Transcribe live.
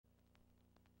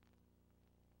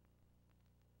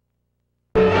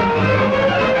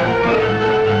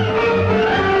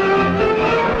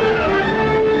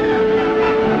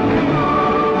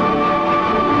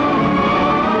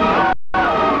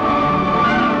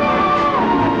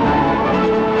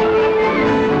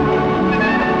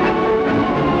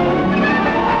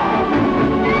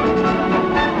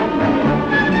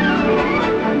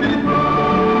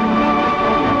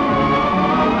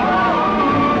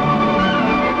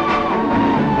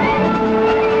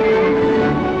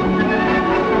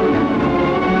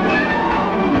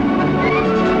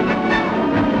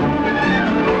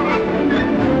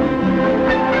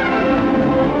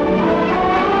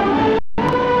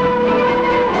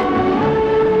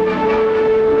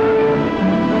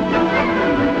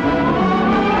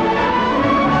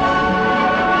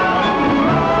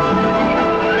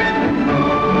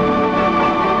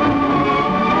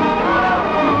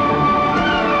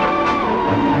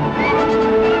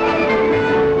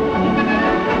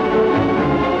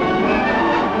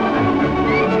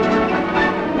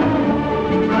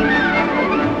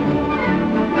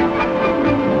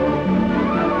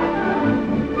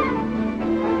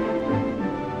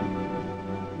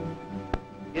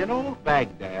In old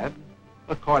Baghdad,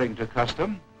 according to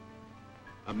custom,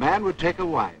 a man would take a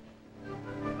wife,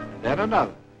 and then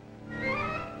another,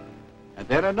 and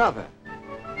then another,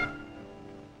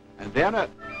 and then a...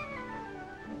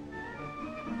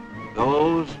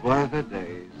 Those were the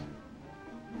days.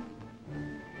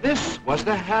 This was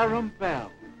the harem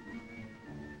bell,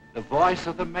 the voice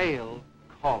of the male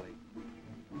calling.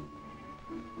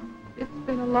 It's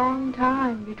been a long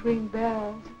time between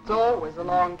bells. It's always a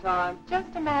long time.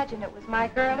 Just imagine it was my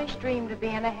girlish dream to be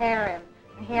in a harem.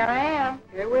 And here I am.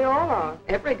 Here we all are.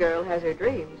 Every girl has her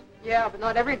dreams. Yeah, but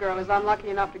not every girl is unlucky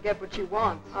enough to get what she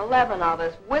wants. 11 of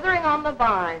us, withering on the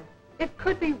vine. It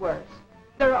could be worse.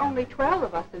 There are only 12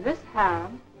 of us in this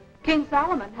harem. King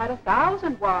Solomon had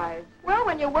 1,000 wives. Well,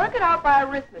 when you work it out by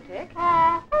arithmetic...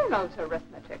 Who knows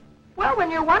arithmetic? Well,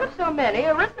 when you're one of so many,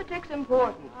 arithmetic's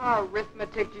important.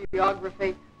 Arithmetic,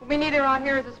 geography. What we need around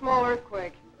here is a small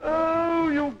earthquake. Oh,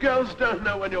 you girls don't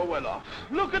know when you're well off.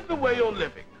 Look at the way you're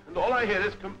living. And all I hear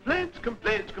is complaints,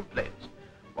 complaints, complaints.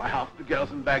 Why, half the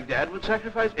girls in Baghdad would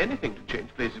sacrifice anything to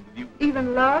change places with you.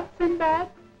 Even love, Sinbad?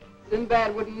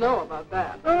 Sinbad wouldn't know about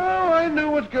that. Oh, I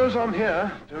know what goes on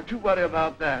here. Don't you worry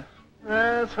about that.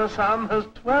 Yes, Hassan has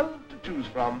 12 to choose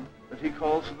from, but he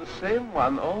calls for the same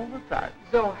one all the time.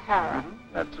 Zohara.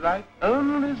 That's right,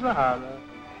 only Zahara.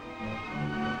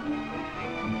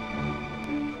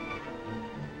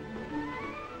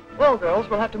 Well, girls,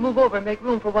 we'll have to move over and make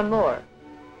room for one more.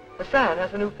 Hassan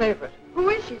has a new favorite. Who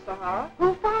is she, Sahara?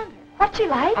 Who found her? What's she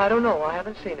like? I don't know. I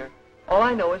haven't seen her. All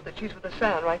I know is that she's with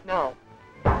Hassan right now.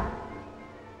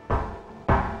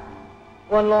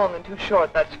 One long and two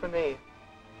short, that's for me.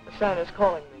 Hassan is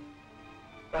calling me.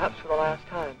 Perhaps for the last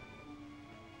time.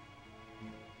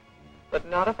 But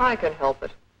not if I can help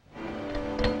it.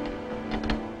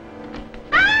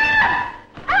 Ah!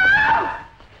 Oh!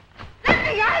 Let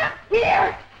me out of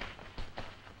here!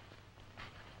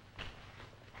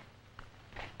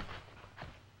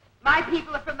 My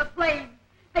people are from the plains.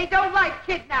 They don't like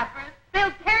kidnappers.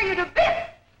 They'll tear you to bits.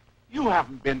 You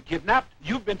haven't been kidnapped.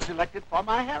 You've been selected for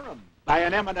my harem by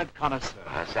an eminent connoisseur.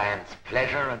 Hassan's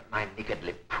pleasure and my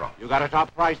niggardly prop. You got a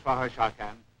top price for her, Shah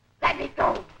Khan. Let me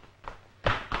go.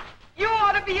 You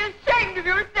ought to be ashamed of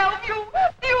yourself, you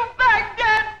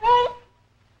Baghdad wolf.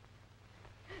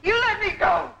 You let me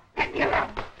go. Let me alone.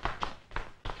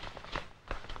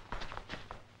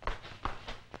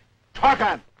 Shah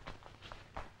Khan!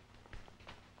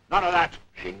 None of that.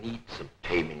 She needs some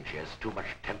taming. She has too much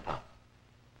temper.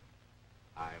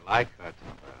 I like her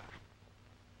temper.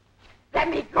 Let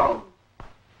me go.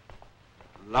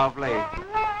 Lovely.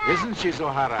 Isn't she,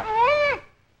 Zohara?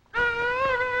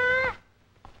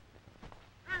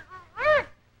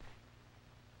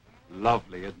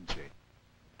 Lovely, isn't she?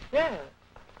 Yeah.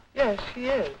 Yes, she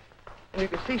is. And you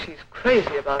can see she's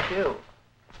crazy about you.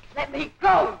 Let me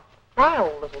go.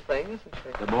 Wild little thing, isn't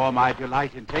she? The more my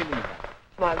delight in taming her.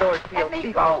 My lord feels me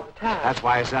equal go. to the task. That's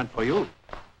why I sent for you.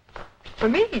 For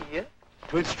me?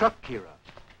 To instruct Kira.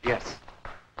 Yes.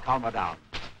 Calm her down.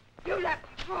 You let me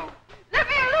go. Let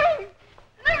me alone.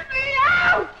 Let me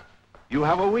out. You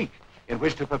have a week in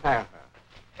which to prepare her.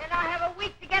 Then I have a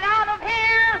week to get out of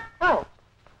here. Well,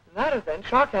 in that event,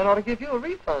 Shah Khan ought to give you a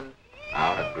refund.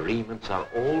 Our agreements are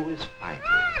always final.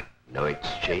 No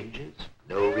exchanges,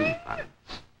 no refunds.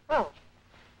 Well,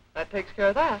 that takes care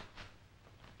of that.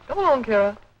 Come along,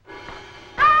 Kira.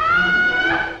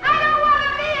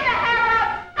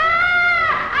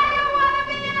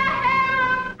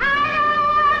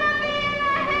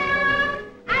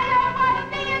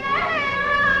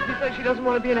 She doesn't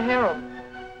want to be in a harem.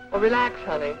 Well, relax,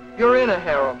 honey. You're in a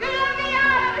harem. You let me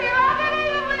out of here. I'll get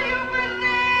even with you for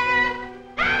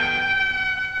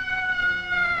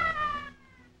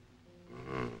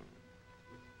this.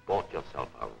 Bought yourself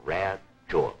a rare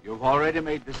jewel. You've already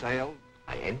made the sale.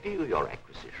 I envy you your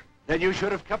acquisition. Then you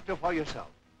should have kept her for yourself.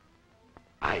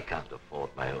 I can't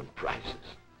afford my own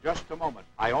prices. Just a moment.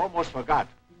 I almost forgot.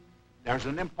 There's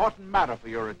an important matter for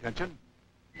your attention.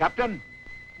 Captain,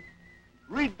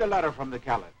 read the letter from the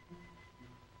Caliph.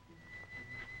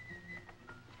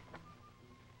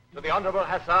 To the Honorable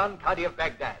Hassan, Qadi of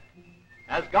Baghdad.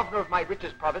 As governor of my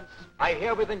richest province, I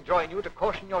herewith enjoin you to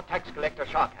caution your tax collector,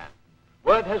 Shah Khan.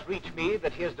 Word has reached me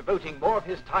that he is devoting more of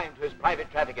his time to his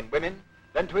private traffic in women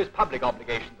than to his public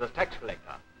obligations as tax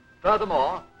collector.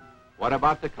 Furthermore... What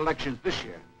about the collections this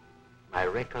year? My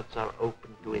records are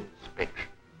open to inspection.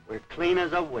 We're clean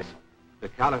as a whistle. The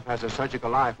Caliph has a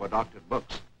surgical eye for doctored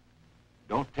books.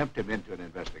 Don't tempt him into an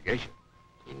investigation.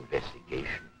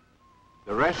 Investigation?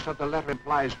 The rest of the letter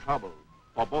implies trouble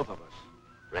for both of us.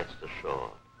 Rest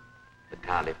assured, the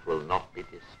Caliph will not be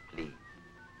displeased.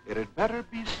 It had better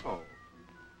be so.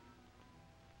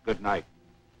 Good night.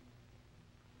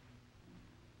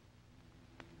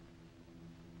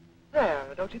 There,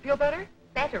 don't you feel better?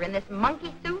 Better in this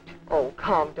monkey suit? Oh,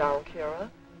 calm down, Kira.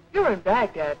 You're in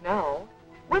Baghdad now.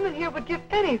 Women here would give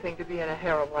anything to be in a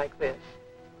harem like this.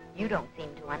 You don't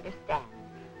seem to understand.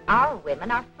 Our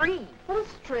women are free. What a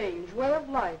strange way of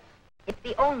life. It's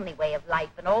the only way of life,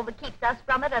 and all that keeps us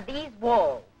from it are these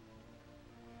walls.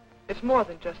 It's more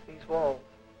than just these walls.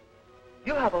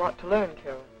 You have a lot to learn,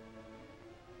 Kira.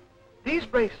 These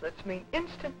bracelets mean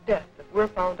instant death if we're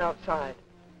found outside.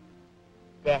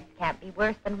 Death can't be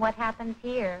worse than what happens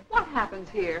here. What happens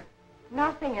here?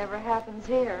 Nothing ever happens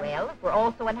here. Well, if we're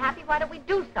all so unhappy, why don't we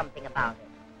do something about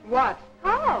it? What?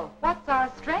 How? What's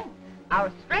our strength?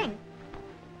 Our strength?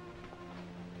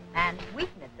 And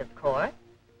weakness, of course.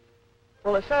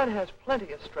 Well, Hassan has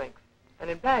plenty of strength. And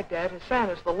in Baghdad, Hassan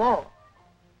is the law.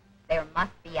 There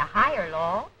must be a higher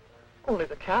law. Only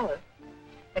the Caliph.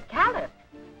 The Caliph?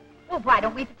 Well, why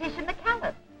don't we petition the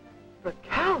Caliph? The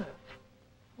Caliph?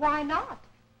 Why not?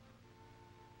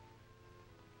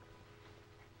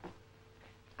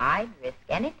 I'd risk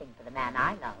anything for the man I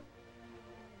love.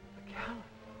 The Caliph?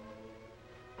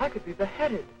 I could be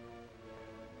beheaded.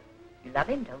 You love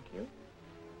him, don't you?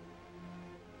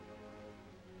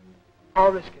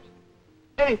 I'll risk it.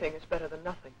 Anything is better than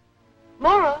nothing.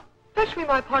 Laura, fetch me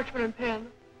my parchment and pen.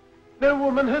 No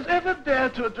woman has ever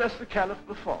dared to address the Caliph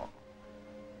before.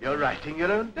 You're writing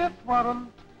your own death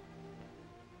warrant.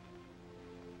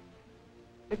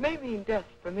 It may mean death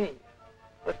for me,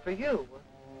 but for you,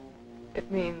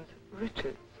 it means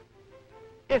riches.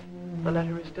 If the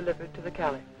letter is delivered to the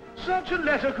Caliph. Such a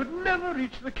letter could never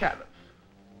reach the Caliph.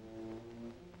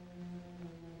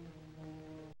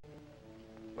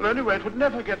 Well, anyway, it would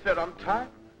never get there on time.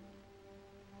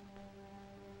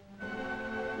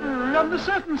 Under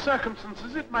certain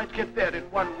circumstances, it might get there in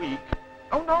 1 week.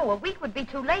 Oh, no, a week would be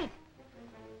too late.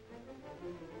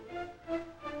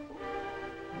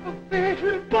 It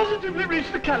will positively reach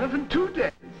the Caliph in 2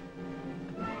 days.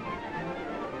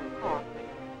 Oh,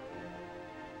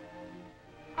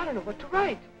 I don't know what to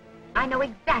write. I know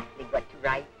exactly what to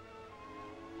write.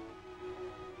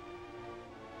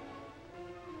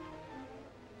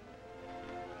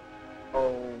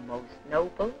 Oh, most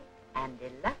noble and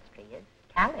illustrious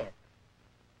Caliph.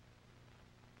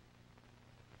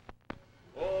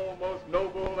 O most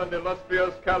noble and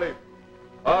illustrious Caliph,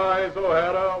 I,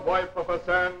 Zohara, wife of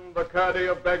Hassan, the Cadi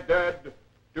of Baghdad,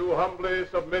 do humbly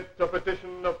submit a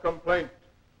petition of complaint.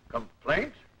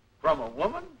 Complaint? From a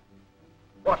woman?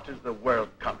 What is the world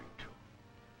coming to?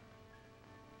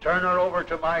 Turn her over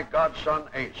to my godson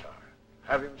Azar.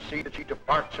 Have him see that she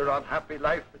departs her unhappy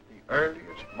life at the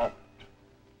earliest moment.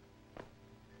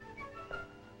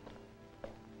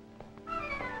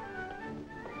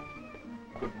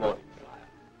 Good morning, sire.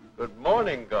 Good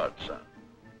morning, godson.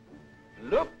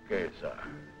 Look, Azar.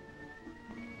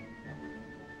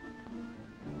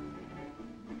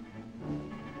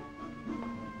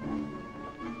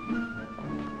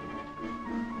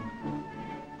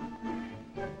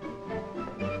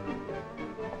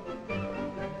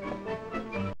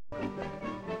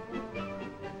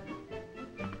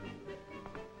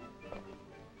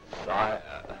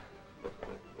 Sire.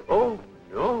 Oh,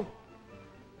 no.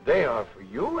 They are for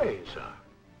you, Azar.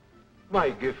 My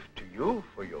gift to you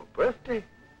for your birthday.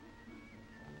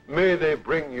 May they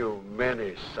bring you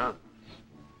many sons.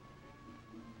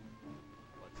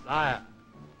 But, sire,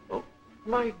 Oh,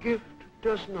 my gift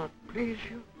does not please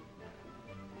you?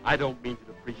 I don't mean to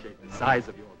depreciate the size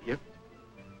of your gift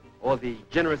or the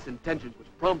generous intentions which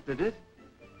prompted it,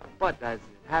 but as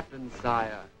it happens,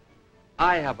 sire,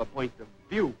 I have a point of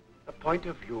view. A point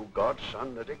of view,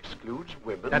 godson, that excludes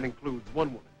women? That includes one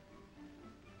woman.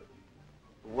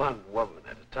 One woman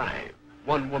at a time.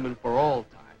 One woman for all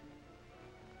time.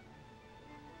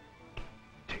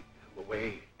 Take them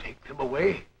away. Take them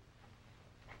away.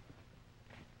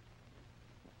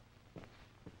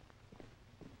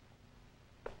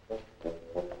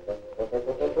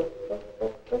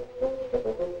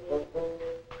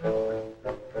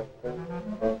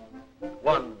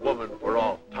 One woman for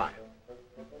all time.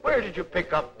 Where did you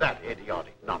pick up that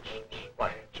idiotic nonsense?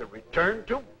 Why, it's a return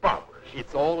to barbarism.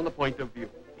 It's all in the point of view.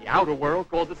 The outer world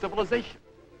calls it civilization.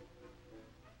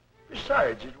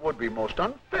 Besides, it would be most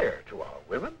unfair to our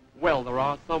women. Well, there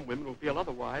are some women who feel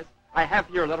otherwise. I have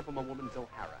here a letter from a woman,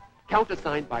 Zohara,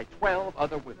 countersigned by 12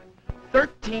 other women.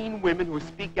 13 women who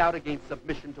speak out against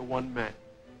submission to one man.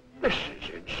 This is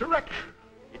insurrection.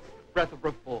 It's the breath of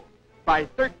reform by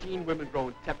 13 women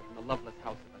grown tepid in the loveless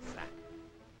house of Hassan.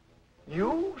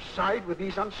 You side with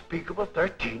these unspeakable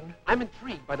 13? I'm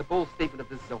intrigued by the bold statement of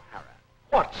this Zohara.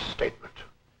 What statement?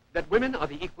 that women are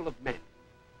the equal of men.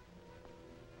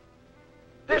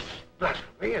 This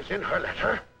blasphemy is in her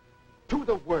letter. To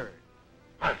the word.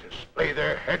 I'll display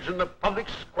their heads in the public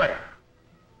square.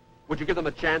 Would you give them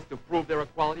a chance to prove their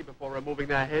equality before removing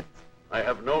their heads? I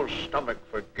have no stomach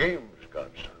for games,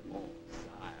 godson. Oh,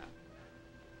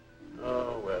 sire.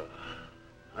 Oh, well.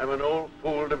 I'm an old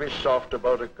fool to be soft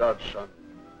about a godson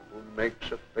who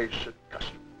makes a face at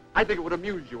custom. I think it would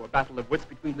amuse you, a battle of wits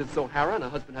between this Zohara and her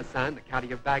husband Hassan, the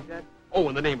Cadi of Baghdad. Oh,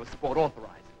 in the name of sport,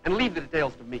 authorized. And leave the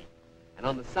details to me. And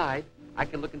on the side, I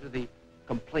can look into the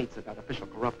complaints about official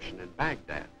corruption in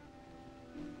Baghdad.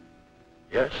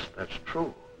 Yes, that's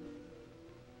true.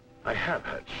 I have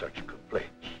had such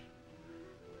complaints.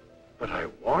 But I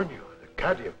warn you, the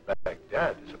Cadi of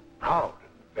Baghdad is a proud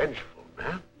and vengeful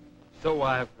man. So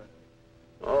I've...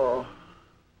 Oh,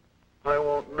 I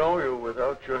won't know you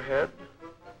without your head.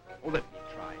 Oh, let me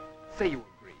try. Say you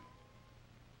agree.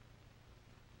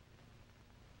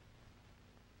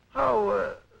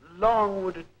 How long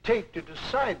would it take to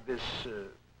decide this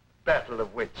battle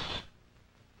of wits?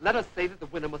 Let us say that the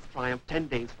winner must triumph 10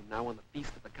 days from now on the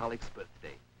feast of the Caliph's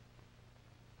birthday.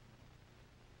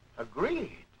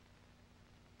 Agreed.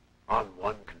 On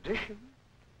one condition.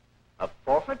 A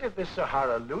forfeit if the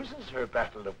Sahara loses her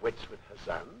battle of wits with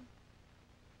Hassan.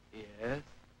 Yes?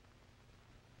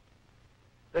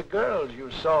 The girls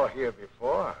you saw here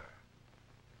before,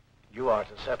 you are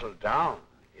to settle down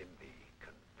in the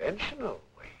conventional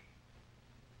way.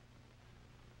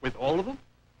 With all of them?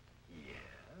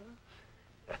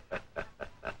 Yes.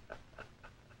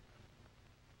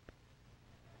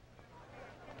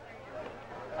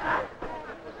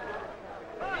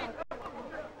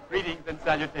 Greetings and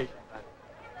salutations.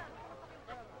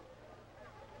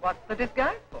 What's the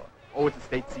disguise for? Oh, it's a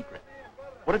state secret.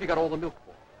 What have you got all the milk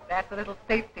for? That's a little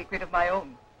state secret of my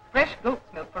own. Fresh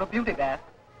goat's milk for a beauty bath.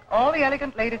 All the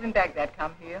elegant ladies in Baghdad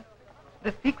come here.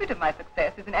 The secret of my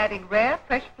success is in adding rare,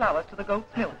 fresh flowers to the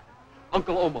goat's milk.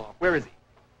 Uncle Omar, where is he?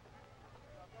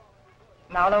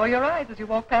 Now lower your eyes as you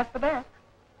walk past the bath.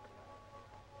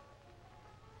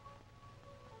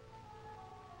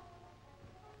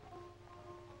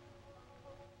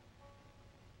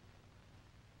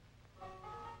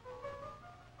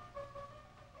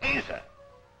 Asa,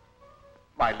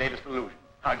 my latest illusion.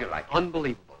 How'd you like it?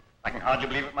 Unbelievable. I can hardly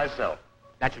believe it myself.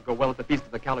 That should go well at the feast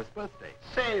of the Caliph's birthday.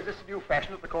 Say, is this a new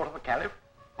fashion at the court of the Caliph?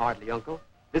 Hardly, Uncle.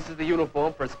 This is the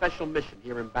uniform for a special mission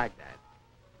here in Baghdad.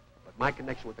 But my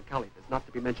connection with the Caliph is not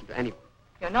to be mentioned to anyone.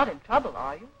 You're not in trouble,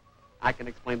 are you? I can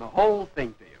explain the whole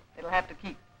thing to you. It'll have to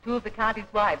keep. Two of the Cadi's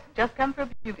wives have just come for a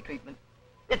beauty treatment.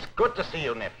 It's good to see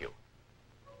you, nephew.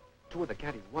 Two of the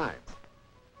Cadi's wives?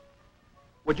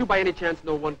 Would you by any chance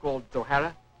know one called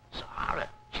Zohara? Sahara.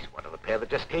 She's one of the pair that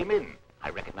just came in. I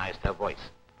recognized her voice.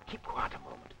 Keep quiet a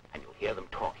moment, and you'll hear them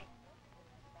talking.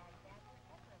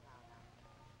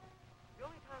 The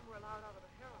only time we're allowed out of the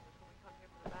harem is when we come here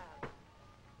for the bath.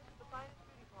 This is the finest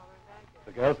beauty parlor in Baghdad.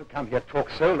 The girls who come here talk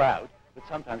so loud that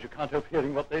sometimes you can't help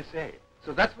hearing what they say.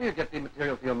 So that's where you get the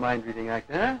material for your mind-reading act,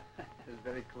 huh? It's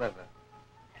very clever.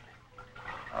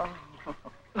 Oh.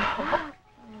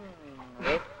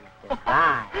 This is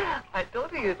divine. I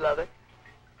told you you'd love it.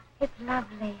 It's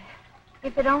lovely.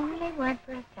 If it only weren't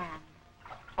for Hassan.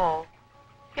 Oh,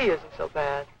 he isn't so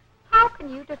bad. How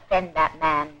can you defend that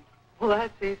man? Well,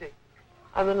 that's easy.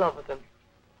 I'm in love with him.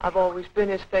 I've always been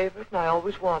his favorite, and I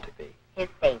always want to be. His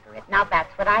favorite. Now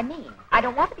that's what I mean. I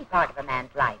don't want to be part of a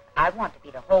man's life. I want to be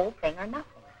the whole thing or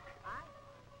nothing. I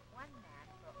want one man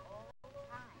for all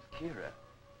time. Kira,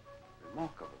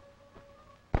 remarkable.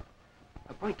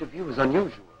 Her point of view is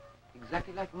unusual.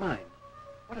 Exactly like mine.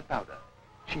 What about her?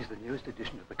 She's the newest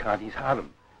addition to the Qadi's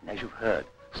harem, and as you've heard,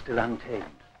 still untamed.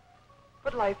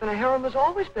 But life in a harem has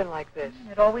always been like this.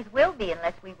 It always will be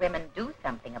unless we women do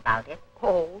something about it.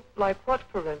 Oh, like what,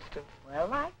 for instance? Well,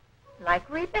 like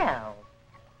rebel.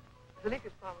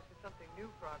 Zalika's promised me something new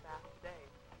for our bath today.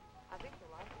 I think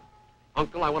you'll like it.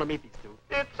 Uncle, I want to meet these two.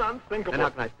 It's unthinkable. Then how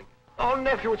can I think it? Oh,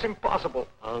 nephew, it's impossible.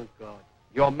 Uncle,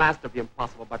 you're a master of the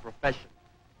impossible by profession.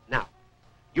 Now,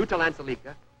 you tell Aunt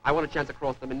Zalika I want a chance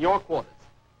across them in your quarters.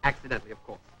 Accidentally, of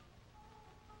course.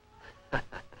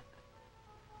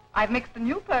 I've mixed a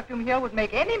new perfume here would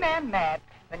make any man mad.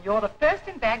 And you're the first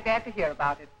in Baghdad to hear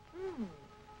about it.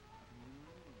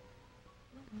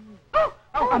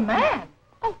 Oh, a man!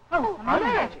 Oh,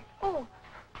 magic. Oh,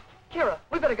 Kira,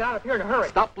 we better get out of here in a hurry.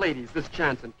 Stop, ladies. This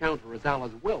chance encounter is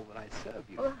Allah's will that I serve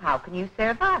you. Well, how can you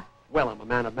serve us? Well, I'm a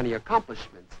man of many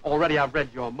accomplishments. Already I've read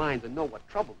your minds and know what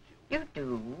troubles you. You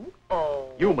do?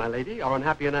 Oh. You, my lady, are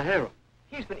unhappy in a harem.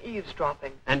 He's been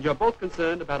eavesdropping. And you're both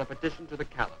concerned about a petition to the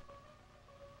Caliph.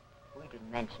 We didn't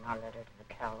mention our letter to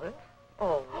the Caliph.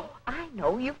 Oh. I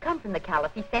know. You've come from the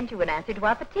Caliph. He sent you an answer to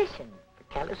our petition. The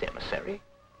Caliph's emissary?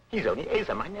 He's only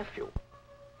Asa, my nephew.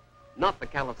 Not the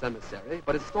Caliph's emissary,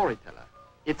 but his storyteller.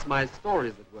 It's my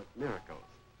stories that work miracles.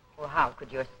 Well, how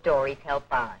could your stories help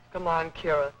us? Come on,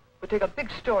 Kira. It would take a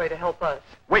big story to help us.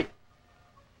 Wait.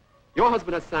 Your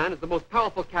husband Hassan is the most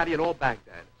powerful caddy in all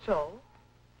Baghdad. So?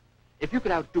 If you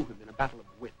could outdo him in a battle of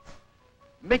wits,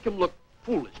 make him look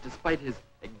foolish despite his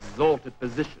exalted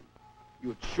position, you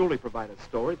would surely provide a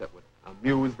story that would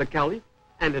amuse the Caliph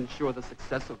and ensure the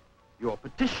success of your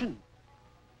petition.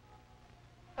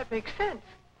 That makes sense.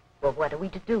 Well, what are we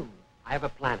to do? I have a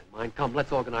plan in mind. Come,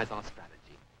 let's organize our strategy.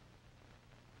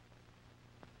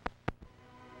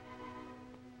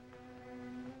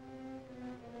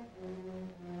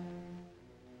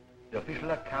 The official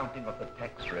accounting of the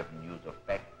tax revenues of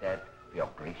Baghdad for your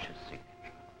gracious signature.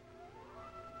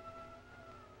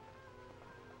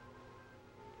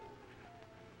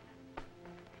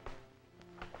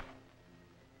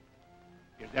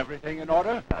 Is everything in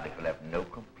order? Cardiff will have no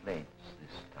complaints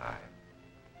this time.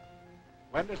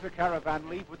 When does the caravan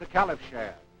leave with the Caliph's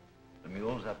share? The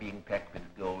mules are being packed with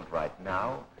gold right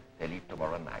now. They leave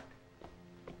tomorrow night.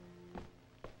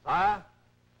 Sire,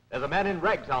 there's a man in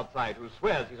rags outside who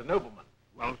swears he's a nobleman.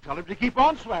 Well, tell him to keep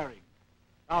on swearing.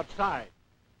 Outside.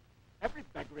 Every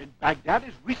beggar in Baghdad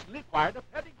has recently acquired a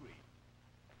pedigree.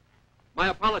 My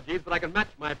apologies, but I can match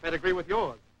my pedigree with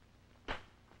yours.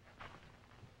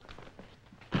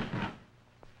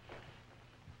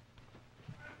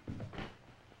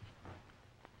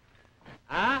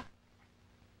 Huh?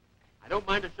 I don't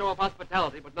mind a show of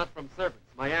hospitality, but not from servants.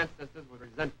 My ancestors would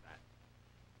resent that.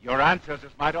 Your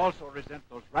ancestors might also resent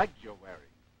those rags you're wearing.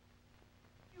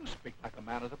 You speak like a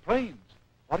man of the plains.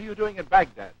 What are you doing in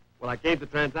Baghdad? Well, I came to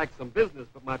transact some business,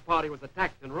 but my party was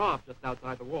attacked and robbed just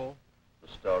outside the wall. The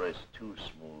story's too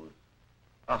smooth.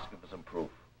 Ask him for some proof.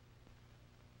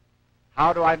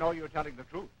 How do I know you're telling the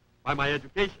truth? By my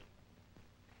education.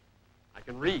 I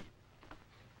can read.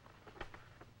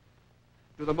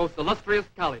 To the most illustrious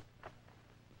Caliph.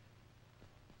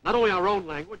 Not only our own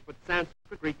language, but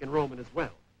Sanskrit, Greek, and Roman as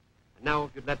well. And now,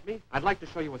 if you'd let me, I'd like to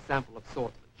show you a sample of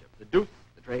swordsmanship. The deuce,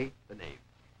 the trey, the knave.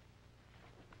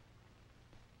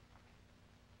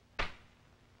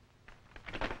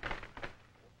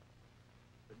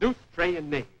 The deuce, trey, and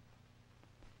knave.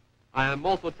 I am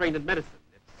also trained in medicine,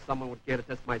 if someone would care to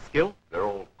test my skill. They're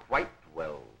all quite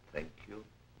well, thank you.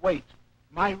 Wait.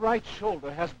 My right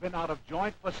shoulder has been out of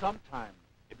joint for some time.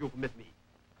 If you'll permit me.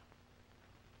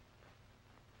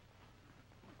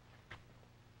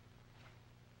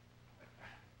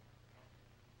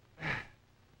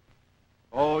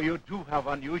 Oh, you do have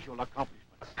unusual accomplishments.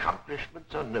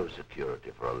 Accomplishments are no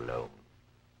security for a loan.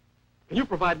 Can you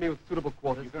provide me with suitable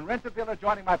quarters? You can rent a villa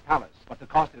adjoining my palace, but the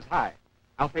cost is high.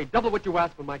 I'll pay double what you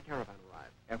ask when my caravan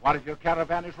arrives. And what if your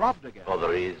caravan is robbed again? Oh,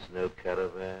 there is no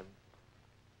caravan.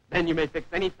 Then you may fix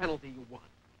any penalty you want.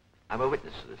 I'm a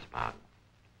witness to this, pardon.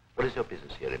 What is your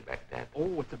business here in Baghdad?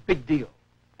 Oh, it's a big deal.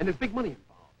 And there's big money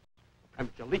involved.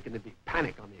 Premature leak and there'd be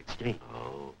panic on the exchange.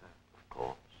 Oh, of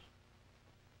course.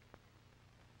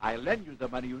 I'll lend you the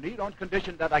money you need on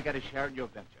condition that I get a share in your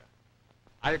venture.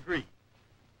 I agree.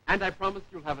 And I promise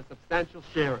you'll have a substantial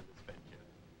share in this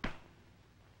venture.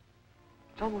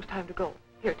 It's almost time to go.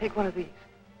 Here, take one of these.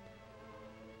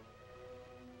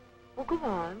 Well, go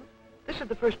on. This is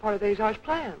the first part of Azar's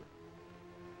plan.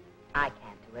 I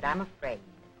can't do it, I'm afraid.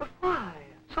 But why?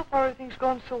 So far, everything's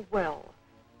gone so well.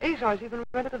 Azar's even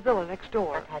rented the villa next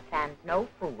door. But Hassan's no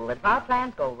fool. If our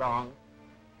plans go wrong...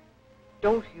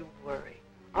 Don't you worry.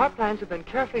 Our plans have been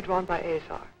carefully drawn by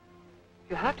Azar.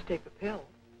 You have to take the pill.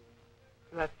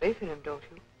 You have faith in him, don't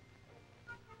you?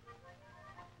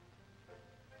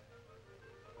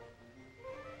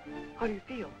 How do you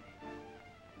feel?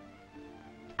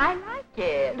 I like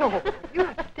it. No, you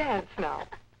have to dance now.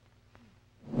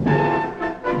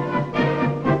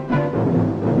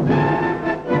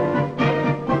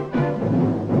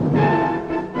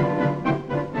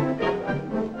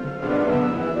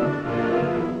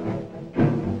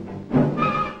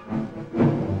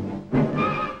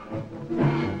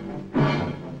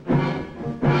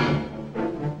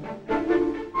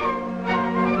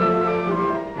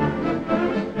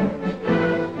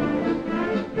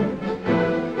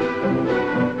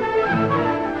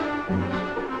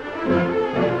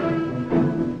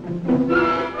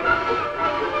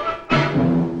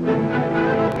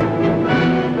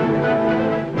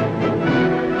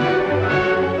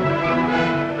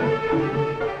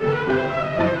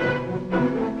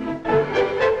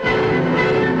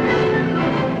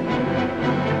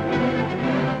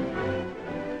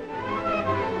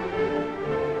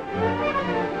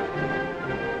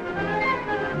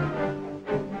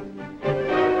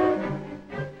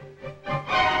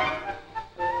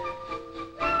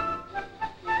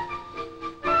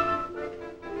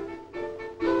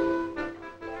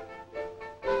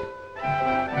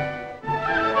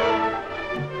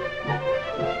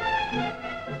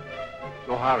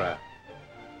 O'Hara.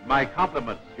 My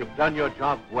compliments. You've done your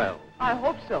job well. I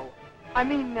hope so. I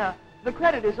mean, the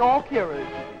credit is all Kira's.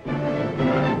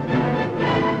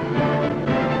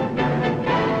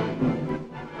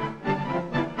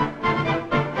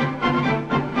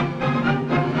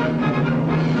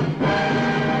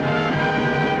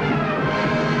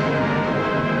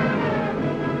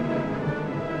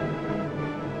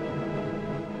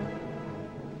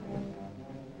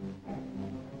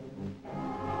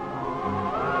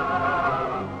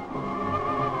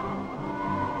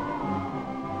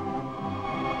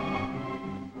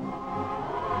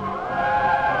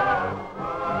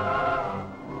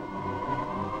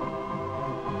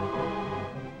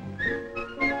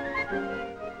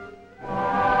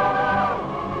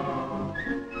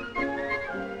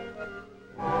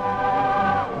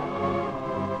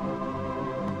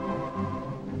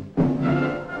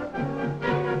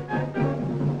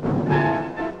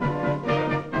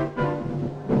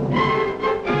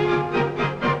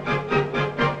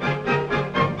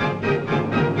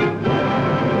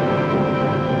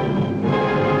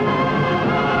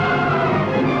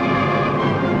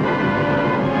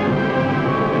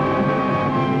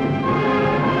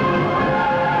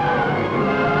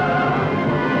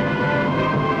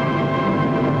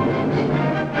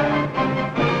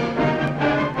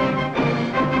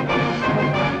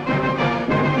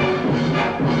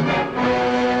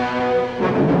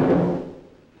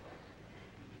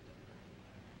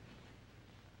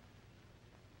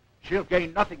 She'll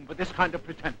gain nothing but this kind of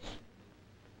pretense.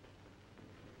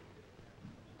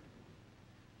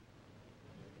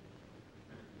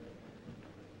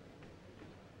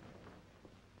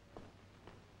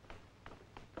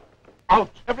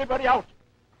 Out! Everybody out!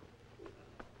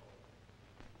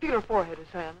 Feel her forehead,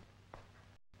 Hassan.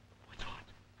 It's hot.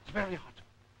 It's very hot.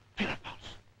 Feel her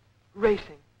pulse.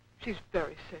 Racing. She's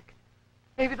very sick.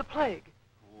 Maybe the plague.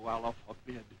 Oh, Allah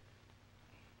forbid.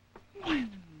 Quiet.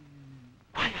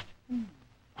 Quiet.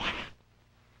 Quiet.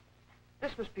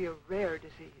 This must be a rare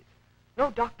disease.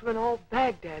 No doctor in all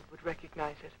Baghdad would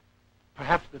recognize it.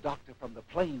 Perhaps the doctor from the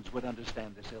plains would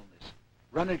understand this illness.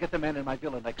 Run and get the man in my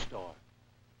villa next door.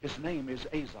 His name is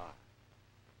Azar.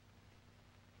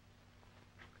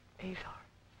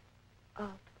 Azar.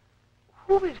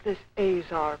 Who is this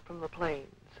Azar from the plains?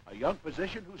 A young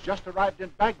physician who's just arrived in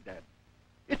Baghdad.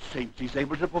 It seems he's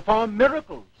able to perform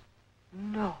miracles.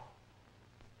 No.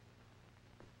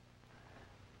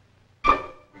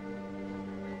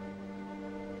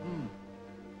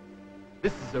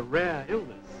 This is a rare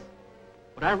illness,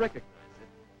 but I recognize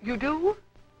it. You do?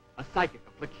 A psychic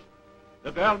affliction.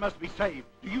 The girl must be saved.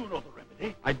 Do you know the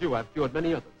remedy? I do. I've cured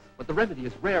many others. But the remedy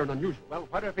is rare and unusual. Well,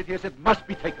 what if it must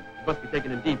be taken? It must be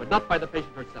taken indeed, but not by the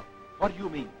patient herself. What do you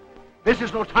mean? This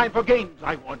is no time for games,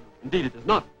 I warn you. Indeed, it is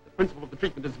not. The principle of the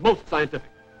treatment is most scientific.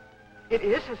 It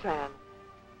is, Hassan.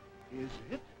 Is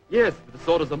it? Yes, the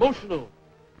disorder is emotional.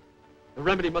 The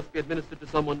remedy must be administered to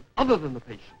someone other than the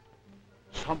patient.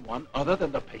 Someone other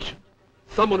than the patient?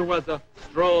 Someone who has a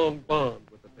strong bond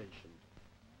with the patient.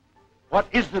 What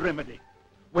is the remedy?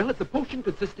 Well, it's a potion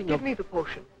consisting of... Give me the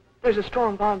potion. There's a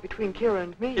strong bond between Kira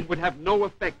and me. It would have no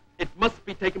effect. It must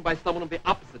be taken by someone of the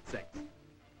opposite sex.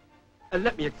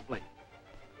 Let me explain.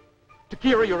 To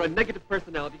Kira, you're a negative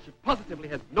personality she positively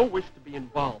has no wish to be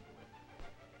involved with.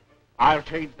 I'll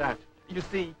change that. You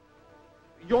see,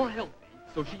 you're healthy,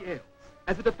 so she ails,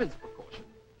 as a defense precaution.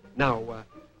 Now,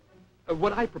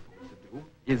 what I propose to do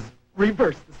is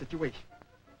reverse the situation.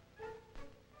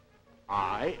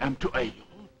 I am to ail,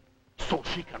 so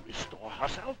she can restore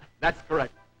herself? That's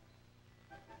correct.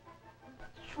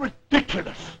 It's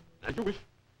ridiculous. As you wish.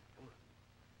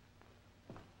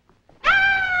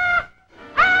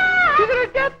 She's in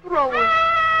her death throes.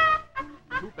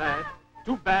 Too bad.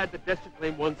 Too bad that death should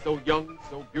claim one so young,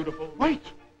 so beautiful. Wait!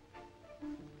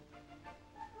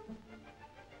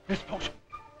 This potion.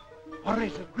 What are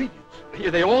its ingredients?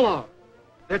 Here they all are.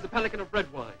 There's a pelican of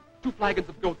red wine, 2 flagons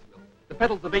of goat's milk, the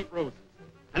petals of 8 roses,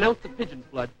 an ounce of pigeon's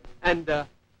blood, and, Yes.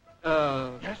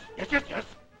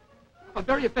 a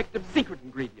very effective secret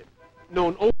ingredient,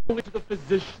 known only to the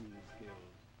physician's guild.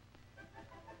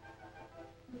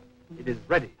 It is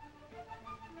ready.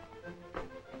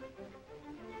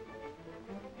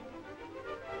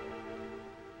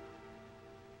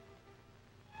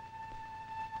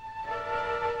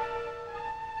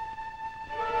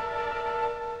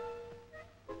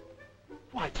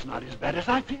 Why, it's not as bad as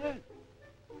I feared.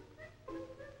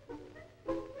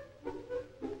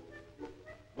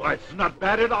 Why, it's not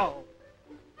bad at all.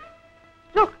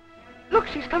 Look,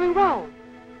 she's coming round.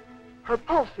 Her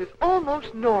pulse is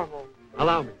almost normal.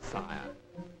 Allow me, sire.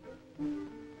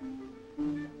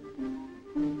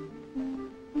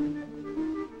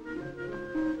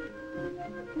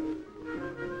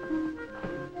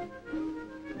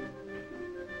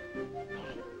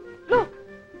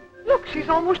 Look, she's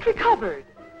almost recovered.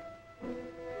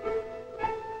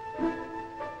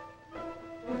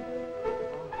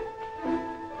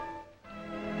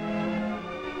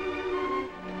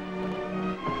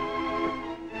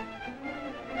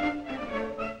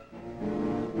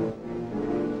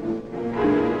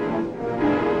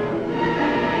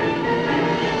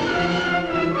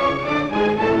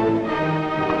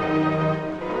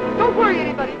 Don't worry,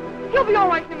 anybody. He'll be all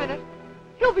right in a minute.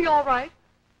 He'll be all right.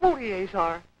 Won't he,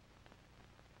 Azar?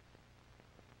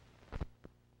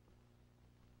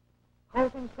 How are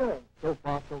things going? So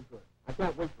far, so good. I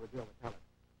can't wait for a deal to tell it.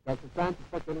 Does Hassan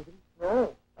suspect anything?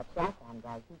 No, but Shahkan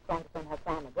does. He's trying to turn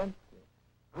Hassan against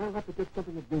you. I'll have to get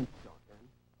something against Shahkan.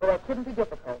 Well, it shouldn't be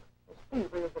difficult. The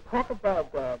Stevie is the talk of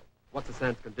Baghdad. What's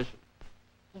Hassan's condition?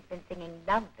 He's been singing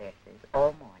love verses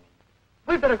all morning.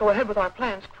 We'd better go ahead with our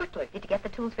plans quickly. Did you get the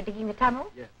tools for digging the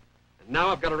tunnel? Yes. And now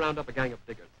I've got to round up a gang of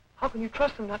diggers. How can you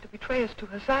trust them not to betray us to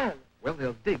Hassan? Well,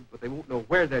 they'll dig, but they won't know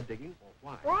where they're digging or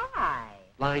why. Why?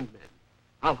 Blind men.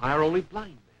 I'll hire only blind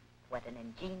men. What an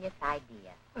ingenious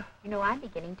idea. You know, I'm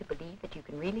beginning to believe that you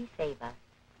can really save us.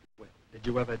 Well, did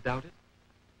you ever doubt it?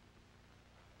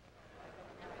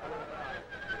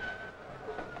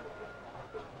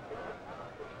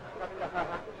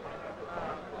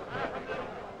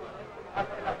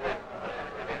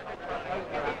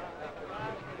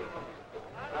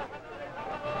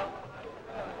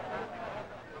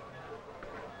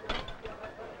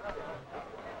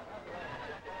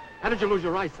 How did you lose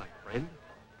your eyesight, friend?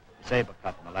 Saber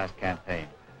cut in the last campaign.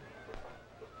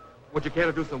 Would you care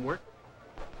to do some work?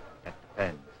 That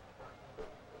depends.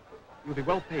 You'll be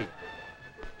well paid.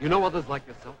 You know others like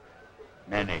yourself?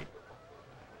 Many.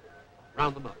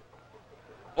 Round them up.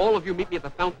 All of you meet me at the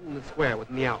fountain in the square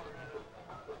within the hour.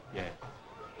 Yes.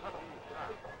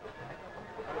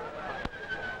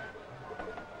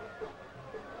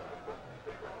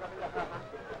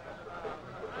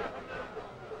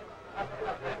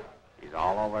 He's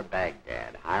all over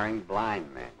Baghdad, hiring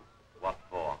blind men. What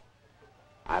for?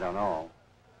 I don't know,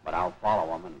 but I'll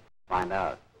follow him and find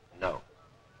out. No.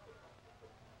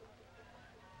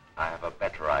 I have a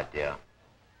better idea.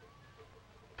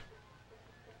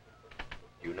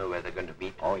 You know where they're going to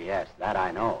meet? Oh, yes, that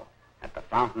I know. At the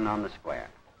fountain on the square.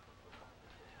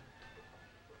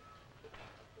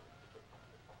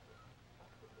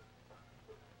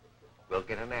 We'll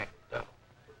get an actor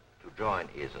to join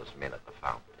Izzo's men at the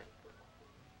fountain.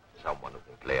 Someone who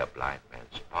can play a blind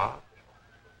man's part,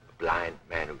 a blind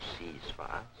man who sees for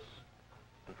us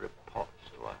and reports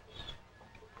to us.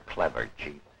 Clever,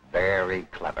 Chief. Very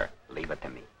clever. Leave it to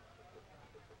me.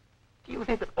 Do you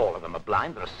think that all of them are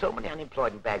blind? There are so many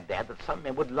unemployed in Baghdad that some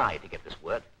men would lie to get this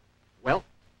work. Well,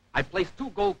 I placed 2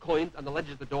 gold coins on the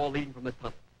ledge of the door leading from the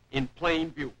tunnel. In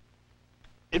plain view.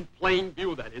 In plain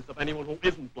view, that is, of anyone who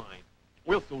isn't blind.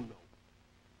 We'll soon know.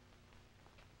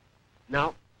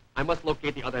 Now, I must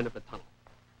locate the other end of the tunnel.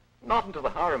 Not into the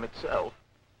harem itself.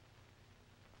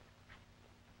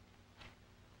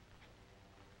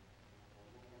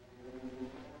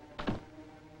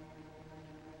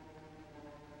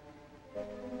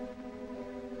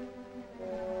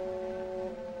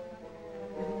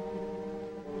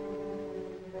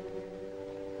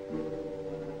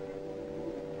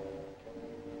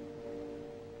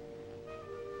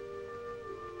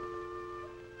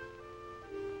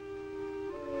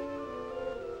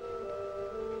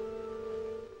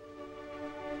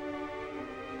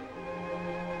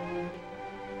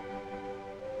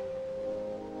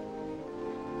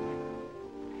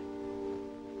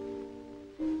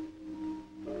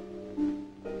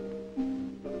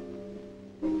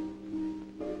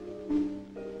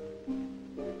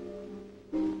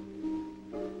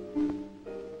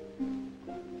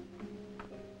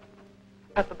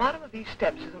 At the bottom of these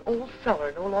steps is an old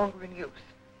cellar no longer in use.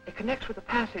 It connects with a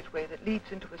passageway that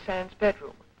leads into Hassan's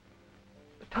bedroom.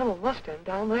 The tunnel must end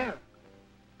down there.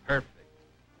 Perfect.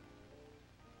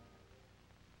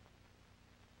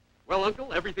 Well,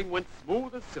 Uncle, everything went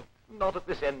smooth as silk. Not at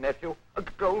this end, nephew. A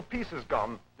gold piece is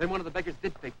gone. Then one of the beggars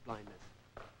did fake blindness.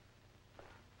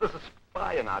 There's a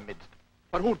spy in our midst.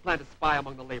 But who'd plan to spy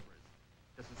among the laborers?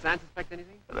 Does Hassan suspect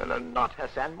anything? No, not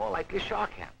Hassan. More likely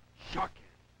Sharkan. Sharkan?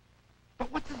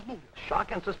 But what's his motive?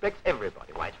 Sharkan suspects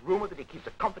everybody. Why, it's rumored that he keeps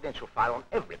a confidential file on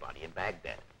everybody in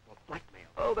Baghdad. Well, blackmail.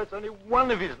 Oh, that's only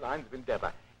one of his lines of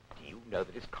endeavor. Do you know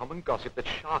that it's common gossip that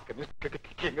Sharkan is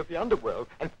king of the underworld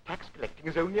and tax collecting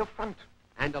is only a front?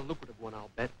 And a lucrative one,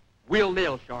 I'll bet. We'll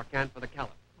nail Sharkan for the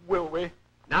caliph. Will we?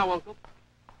 Now, Uncle,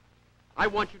 I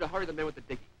want you to hurry the men with the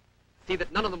digging. See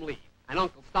that none of them leave. And,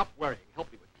 Uncle, stop worrying.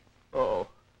 Help me with these. Oh.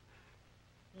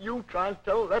 You try and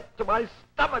tell that to my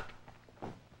stomach.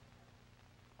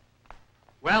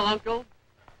 Well, Uncle,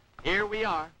 here we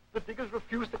are. The diggers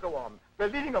refuse to go on. They're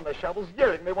leaning on their shovels,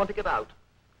 yelling they want to get out.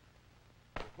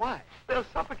 Why? They're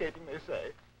suffocating, they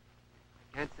say.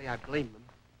 I can't say I blame them.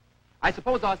 I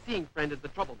suppose our seeing friend is the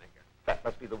troublemaker. That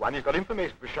must be the one. He's got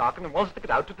information for Sharkan and wants to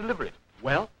get out to deliver it.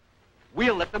 Well,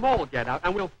 we'll let them all get out,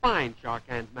 and we'll find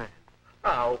Sharkan's man.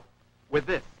 How? With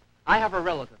this, I have a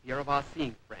relative here of our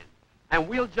seeing friend, and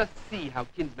we'll just see how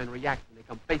kinsmen react when they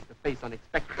come face to face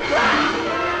unexpectedly.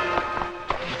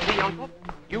 You see, Uncle?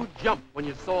 You jumped when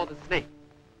you saw the snake.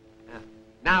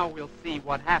 Now we'll see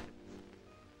what happens.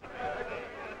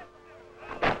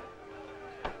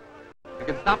 You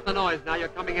can stop the noise now you're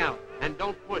coming out. And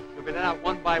don't push. You'll be let out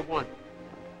one by one.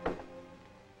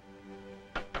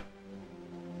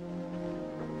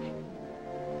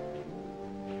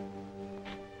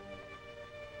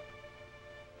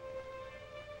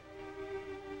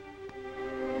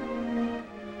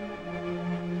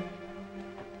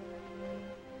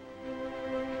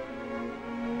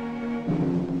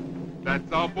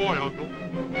 That's our boy, Uncle.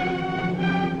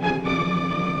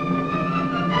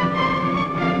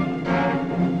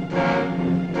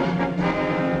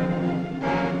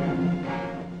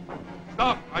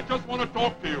 Stop! I just want to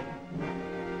talk to you.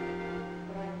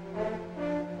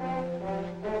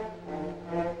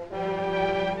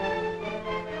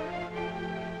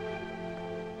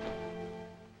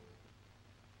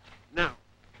 Now,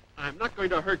 I'm not going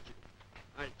to hurt you.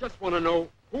 I just want to know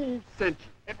who sent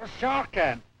you. It was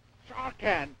Sharkan.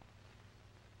 Sharkan.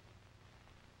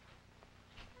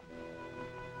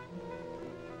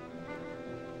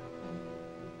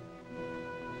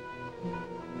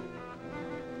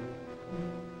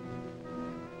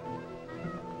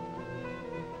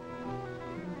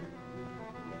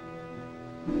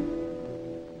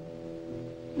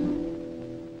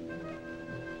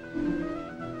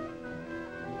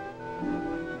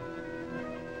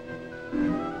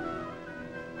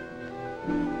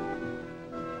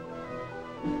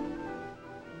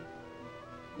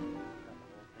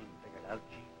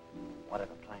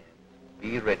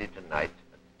 Be ready tonight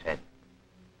at 10.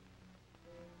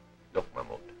 Look,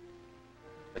 Mahmoud.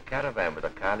 The caravan with the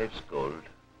Caliph's gold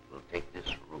will take this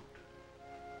route.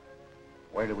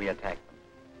 Where do we attack them?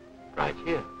 Right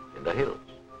here, in the hills.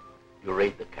 You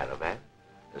raid the caravan,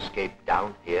 escape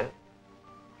down here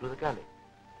to the gully.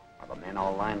 Are the men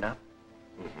all lined up?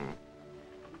 Mm-hmm.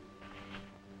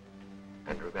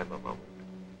 And remember, Mahmoud,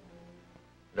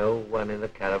 no one in the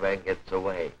caravan gets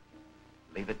away.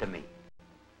 Leave it to me.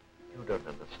 You don't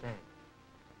understand.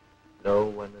 No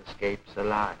one escapes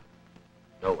alive.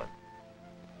 No one.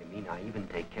 You mean I even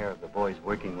take care of the boys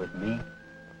working with me?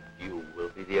 You will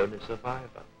be the only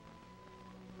survivor.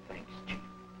 Thanks, Chief.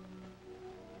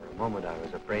 For a moment I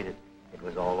was afraid it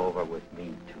was all over with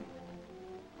me, too.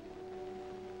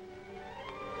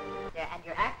 And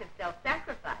your act of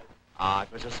self-sacrifice. Ah,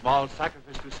 it was a small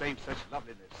sacrifice to save such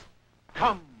loveliness.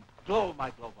 Come, glow,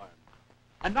 my glowworm.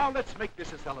 And now let's make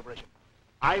this a celebration.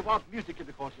 I want music in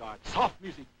the courtyard, soft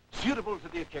music, suitable to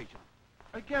the occasion.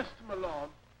 A guest, my lord.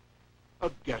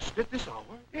 A guest at this hour?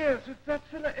 Yes, it's that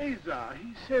fella Azar.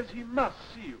 He says he must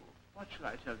see you. What shall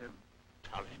I tell him?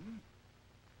 Tell him?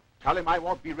 Tell him I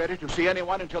won't be ready to see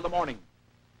anyone until the morning.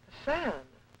 Hassan,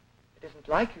 it isn't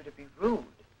like you to be rude,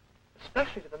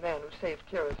 especially to the man who saved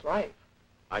Kira's life.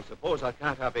 I suppose I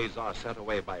can't have Azar sent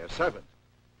away by a servant.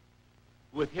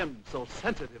 With him so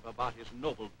sensitive about his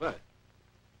noble birth.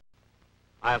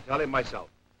 I'll tell him myself.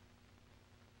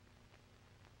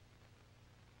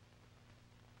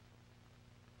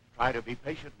 Try to be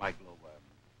patient, my glowworm.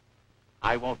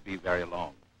 I won't be very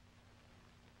long.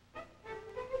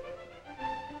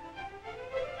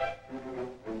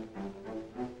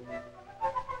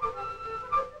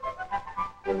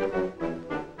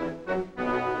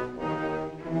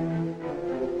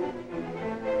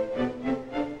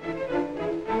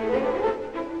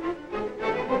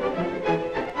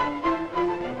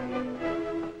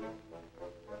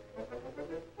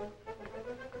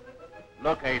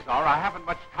 Look, Azar, I haven't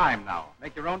much time now.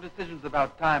 Make your own decisions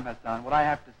about time, Hassan. What I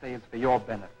have to say is for your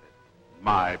benefit.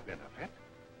 My benefit?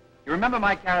 You remember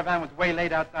my caravan was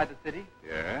waylaid outside the city?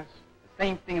 Yes. The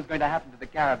same thing is going to happen to the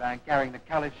caravan carrying the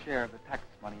Caliph's share of the tax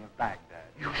money of Baghdad.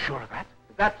 You sure of that?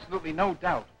 There's absolutely no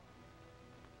doubt.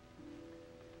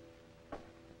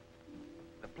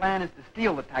 The plan is to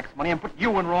steal the tax money and put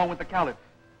you in wrong with the Caliph.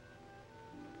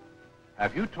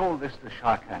 Have you told this to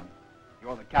Sharkan?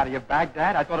 You're the Cadi of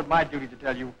Baghdad. I thought it my duty to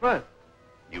tell you first.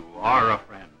 You are a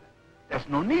friend. There's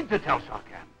no need to tell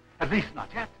Sharkan. At least not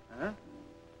yet. Huh?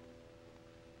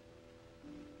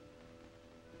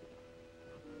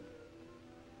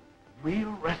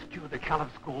 We'll rescue the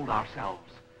Caliph's gold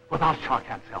ourselves, without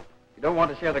Sharkan's help. You don't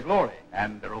want to share the glory.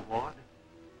 And the reward?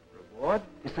 Reward?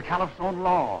 It's the Caliph's own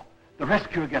law. The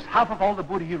rescuer gets half of all the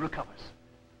booty he recovers.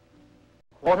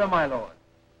 Quarter, my lord.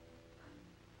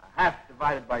 A half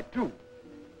divided by 2.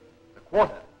 The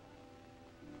quarter.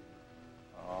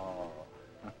 Oh.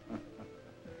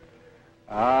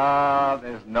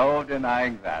 There's no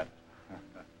denying that.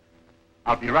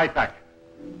 I'll be right back.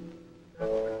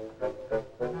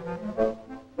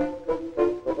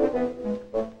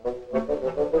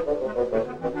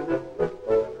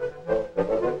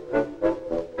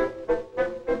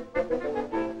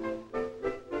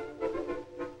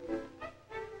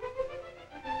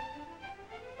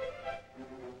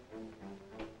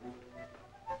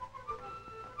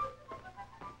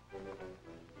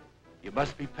 You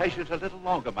must be patient a little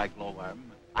longer, my glowworm.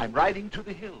 I'm riding to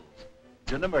the hills.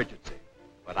 It's an emergency,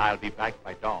 but I'll be back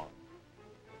by dawn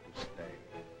to stay.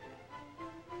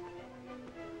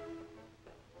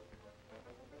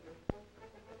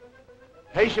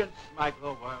 Patience, my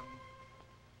glowworm.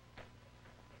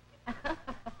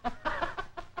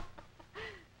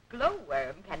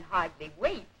 Glowworm can hardly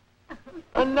wait.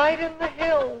 A night in the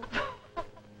hills.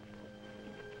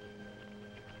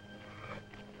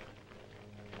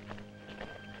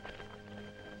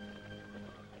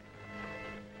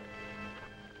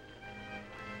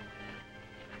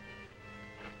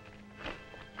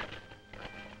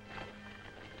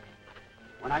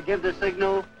 When I give the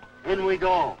signal, in we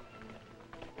go.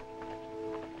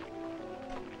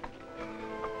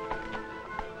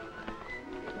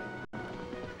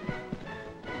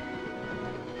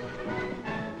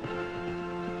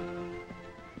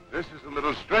 This is a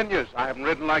little strenuous. I haven't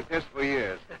ridden like this for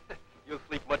years. You'll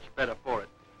sleep much better for it.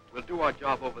 We'll do our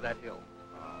job over that hill.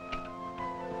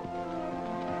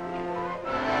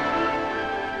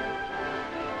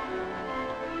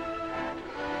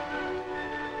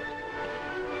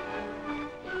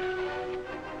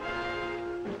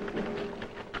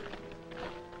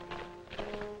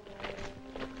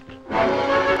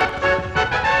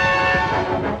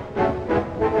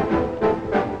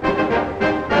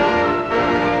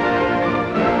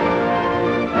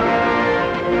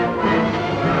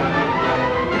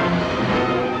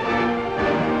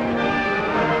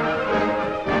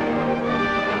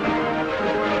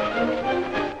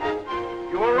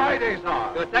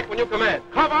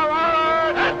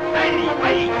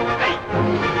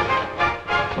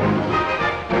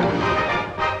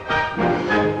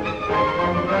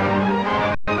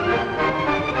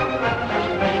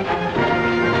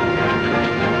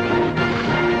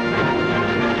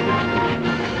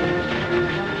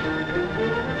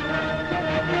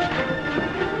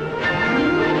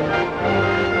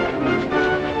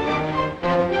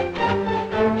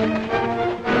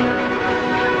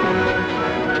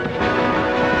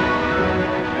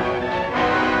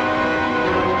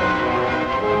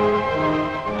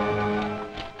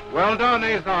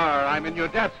 Your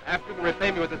debts. After you can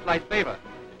repay me with a slight favor.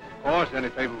 Of course, any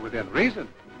favor within reason.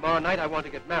 Tomorrow night I want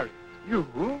to get married. You?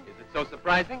 Is it so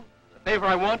surprising? The favor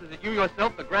I want is that you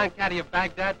yourself, the Grand Caddy of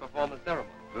Baghdad, perform the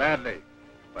ceremony. Gladly.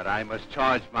 But I must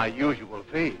charge my usual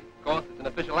fee. Of course, it's an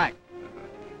official act.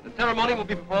 The ceremony will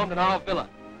be performed in our villa.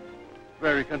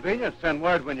 Very convenient. Send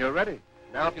word when you're ready.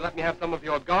 Now, if you let me have some of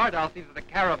your guard, I'll see that the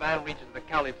caravan reaches the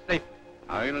Caliph safely.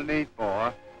 I'll need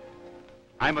more.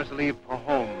 I must leave for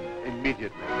home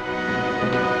immediately.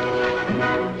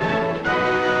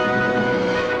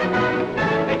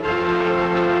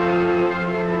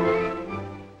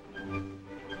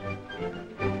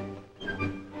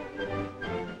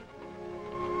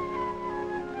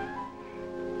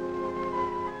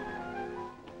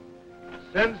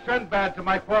 Send Sinbad to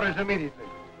my quarters immediately.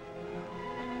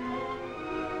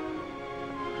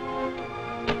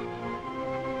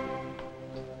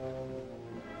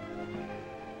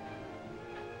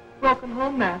 Welcome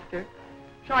home, Master.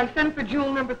 Shall I send for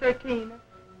jewel number 13?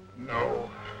 No.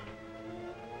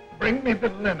 Bring me the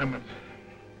liniment.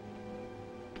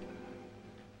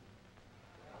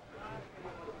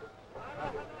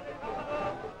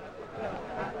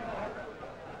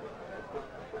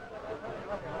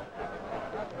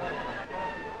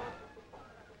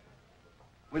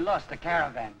 We lost the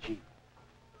caravan, Chief.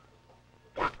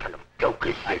 What kind of joke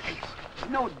is this?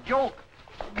 No joke.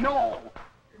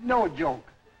 No joke.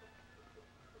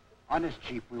 Honest,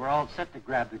 Chief, we were all set to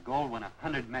grab the gold when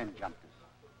 100 men jumped us.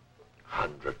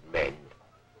 100 men?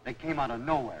 They came out of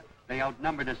nowhere. They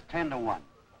outnumbered us 10 to 1.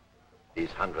 These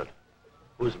 100,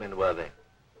 whose men were they?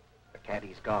 The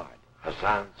caddy's guard.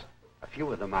 Hassan's? A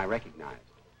few of them I recognized.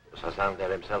 Was Hassan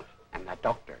there himself? And that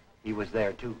doctor. He was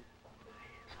there, too.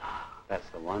 That's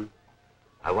the one.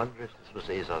 I wonder if this was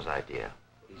Azar's idea.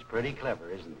 He's pretty clever,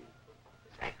 isn't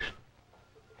he? His action.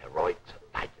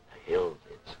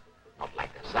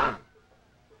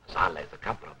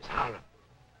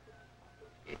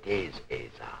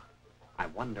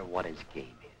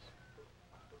 game is.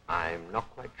 I'm not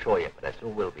quite sure yet, but I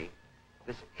soon will be.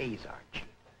 This Azar chief.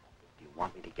 Do you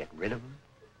want me to get rid of him?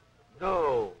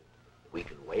 No, we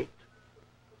can wait.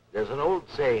 There's an old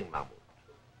saying, Mahmoud.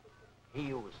 He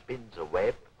who spins a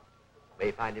web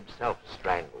may find himself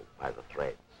strangled by the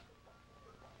threads.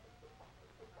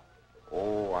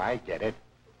 Oh, I get it.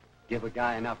 Give a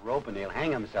guy enough rope and he'll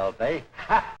hang himself, eh?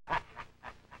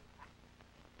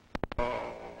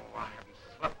 Oh, I haven't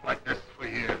slept like this for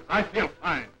years. I feel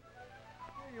fine.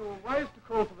 You were wise to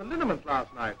call for the liniment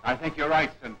last night. I think you're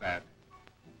right, Sinbad.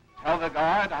 Tell the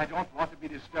guard I don't want to be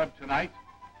disturbed tonight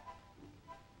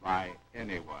by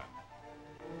anyone.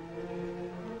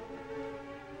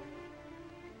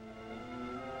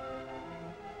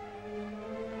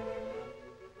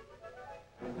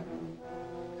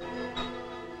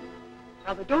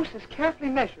 Now, the dose is carefully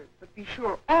measured, but be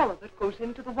sure all of it goes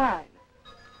into the wine.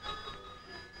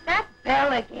 That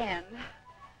bell again.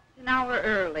 It's an hour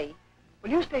early.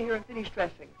 Will you stay here and finish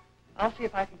dressing? I'll see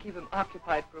if I can keep him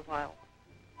occupied for a while.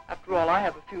 After all, I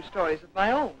have a few stories of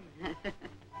my own.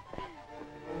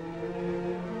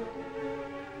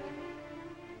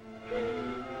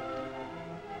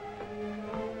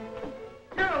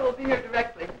 Kira will be here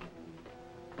directly.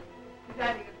 He's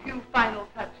adding a few final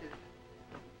touches.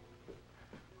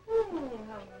 Ooh,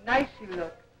 how nice you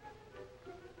look.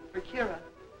 For Kira.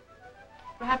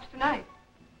 Perhaps tonight.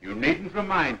 You needn't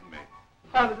remind me.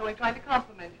 I was only trying to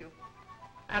compliment you.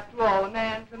 After all, a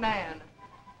man's a man.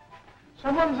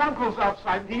 Someone's uncle's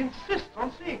outside, and he insists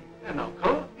on seeing you. An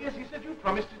uncle? Yes, he said you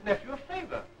promised his nephew a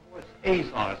favor. Was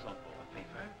Azar's uncle a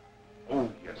favor? Oh,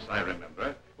 yes, I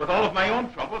remember. With all of my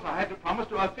own troubles, I had to promise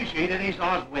to officiate at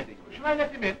Azar's wedding. Should I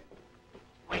let him in?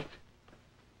 Wait.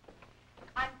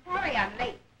 I'm sorry I'm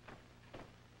late.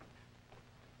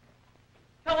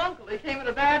 Tell Uncle he came at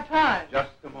a bad time.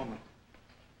 Just a moment.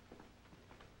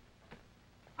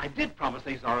 I did promise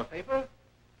Azar a favor.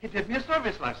 He did me a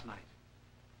service last night.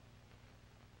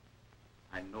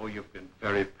 I know you've been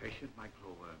very patient, my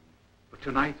glowworm. But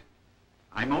tonight,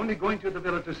 I'm only going to the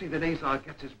villa to see that Azar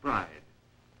gets his bride.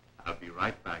 I'll be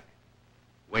right back.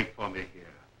 Wait for me here.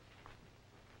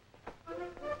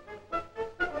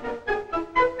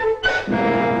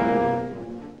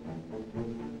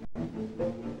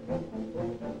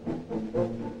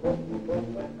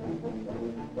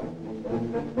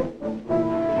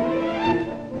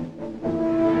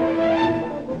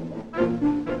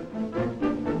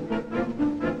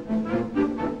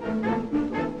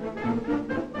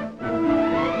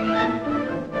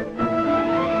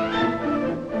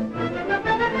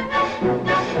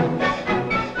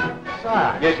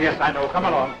 Yes, I know. Come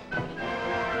along.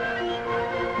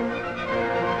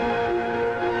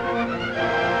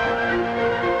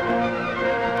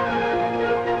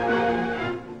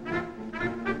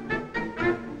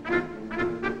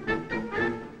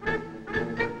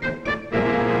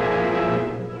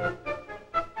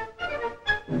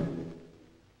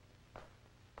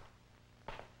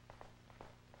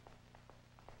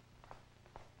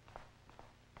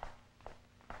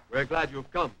 We're glad you've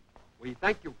come. We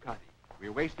thank you, Cadi.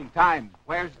 We're wasting time.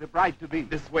 Where's the bride-to-be?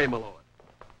 This way, my lord.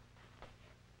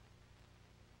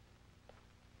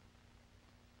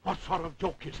 What sort of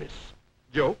joke is this?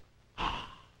 Joke?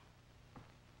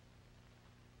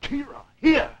 Kira,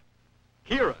 here!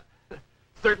 Kira?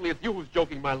 Certainly it's you who's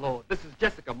joking, my lord. This is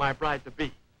Jessica, my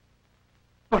bride-to-be.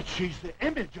 But she's the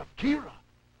image of Kira.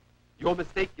 Your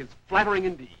mistake is flattering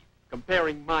indeed,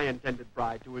 comparing my intended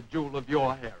bride to a jewel of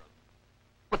your harem.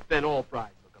 But then all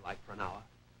brides look alike for an hour.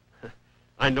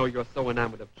 I know you're so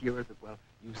enamored of Kira that, well,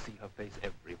 you see her face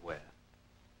everywhere.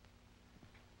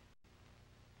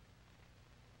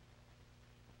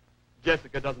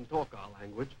 Jessica doesn't talk our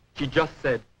language. She just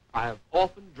said, I have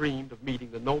often dreamed of meeting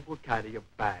the noble Cadi of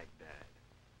Baghdad.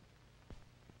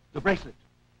 The bracelet.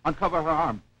 Uncover her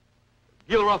arm.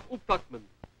 Gilroth Uptakman.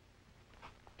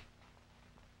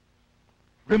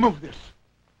 Remove this.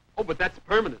 Oh, but that's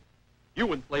permanent.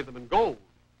 You enslave them in gold.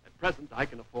 At present, I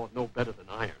can afford no better than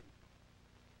iron.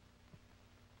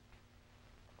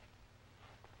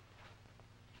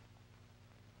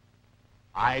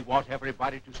 I want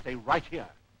everybody to stay right here.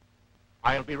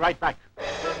 I'll be right back.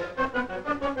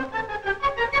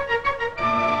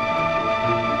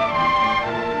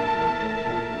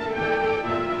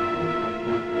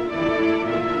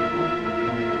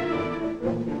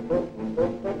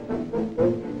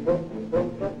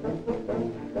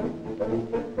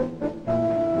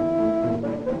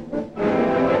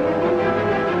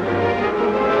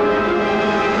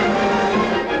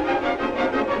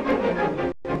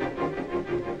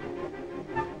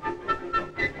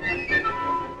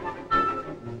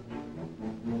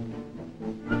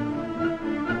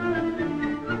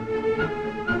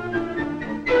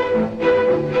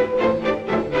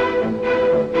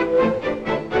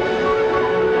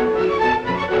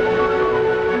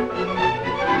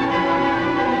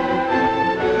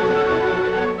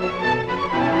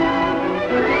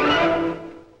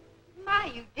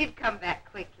 you did come back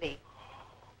quickly.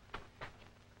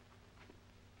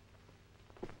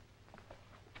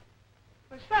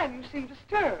 Hassan, you seem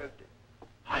disturbed.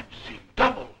 I'm seeing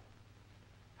double.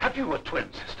 Have you a twin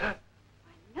sister?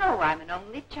 No, I'm an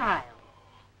only child.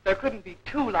 There couldn't be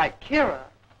two like Kira.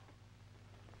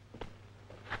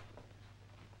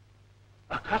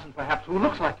 A cousin, perhaps, who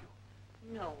looks like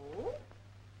you. No.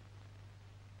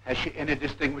 Has she any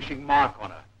distinguishing mark on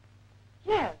her?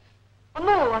 Yes, a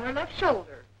mole on her left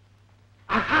shoulder.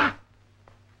 Aha!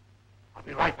 I'll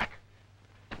be right back.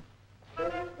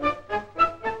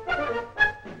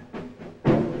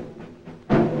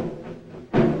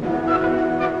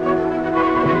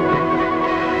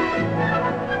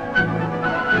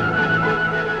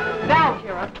 Now,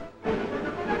 Kira.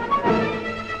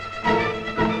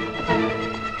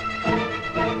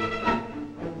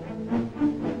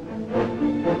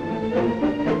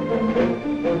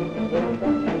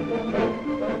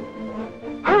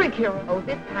 Hurry, Kira. Oh,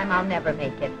 this time I'll never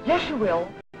make it. Yes, you will.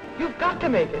 You've got to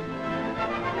make it.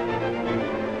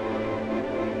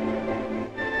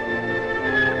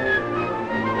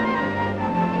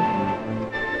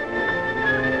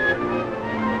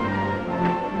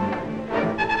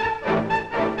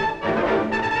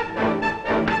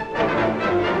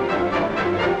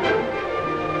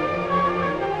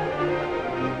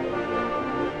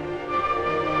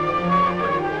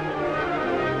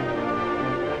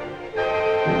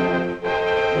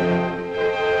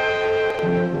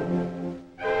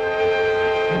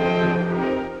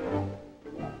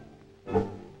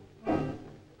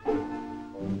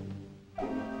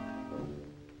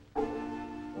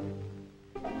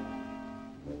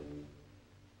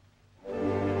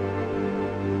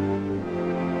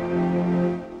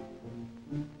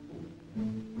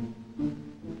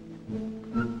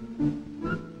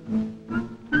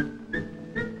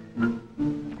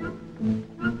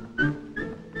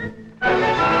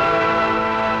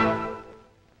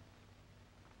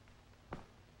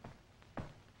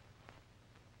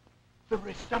 The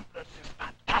resemblance is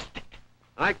fantastic.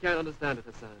 I can't understand it,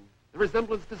 Hassan. The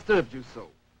resemblance disturbs you so.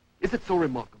 Is it so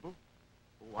remarkable?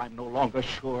 Oh, I'm no longer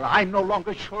sure. I'm no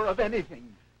longer sure of anything.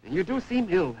 And you do seem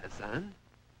ill, Hassan.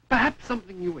 Perhaps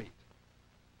something you ate.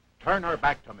 Turn her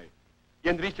back to me.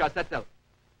 Yenricha, settle.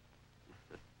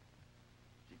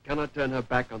 She cannot turn her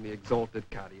back on the exalted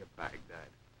Qadi of Baghdad.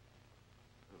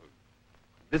 Oh,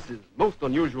 this is most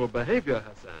unusual behavior,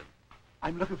 Hassan.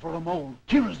 I'm looking for a mole.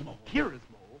 Kira's mole. Kira's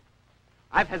mole?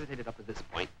 I've hesitated up to this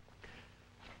point.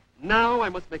 Now I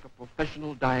must make a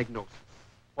professional diagnosis.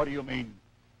 What do you mean?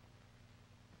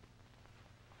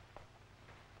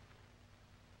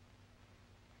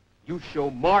 You show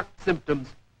marked symptoms.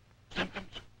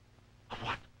 Symptoms? Of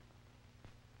what?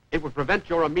 It would prevent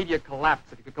your immediate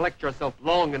collapse if you could collect yourself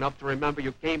long enough to remember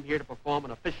you came here to perform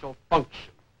an official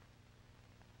function.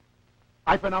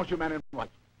 I pronounce you man in what?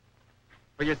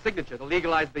 For your signature to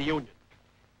legalize the union.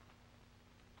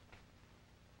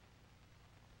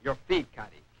 Your fee, Qadi.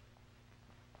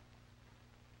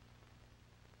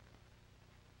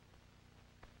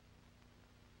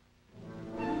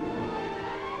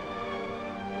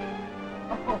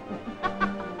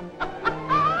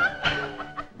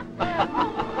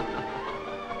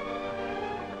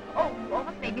 Oh, you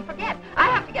almost made me forget. I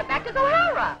have to get back to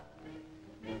Zohara.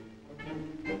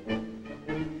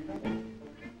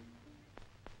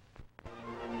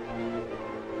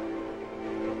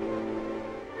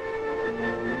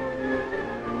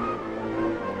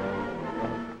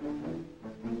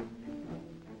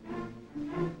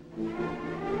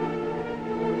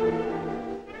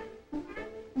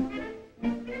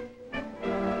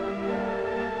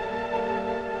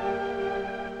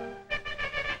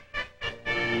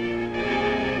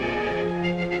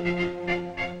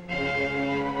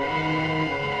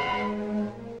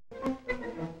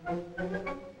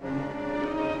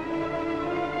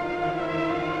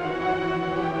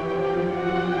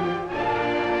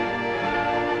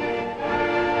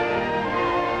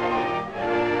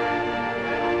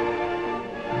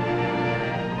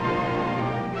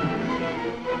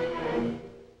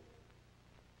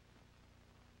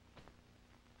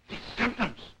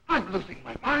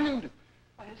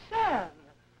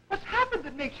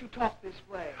 makes you talk this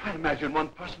way? I imagine one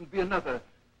person would be another.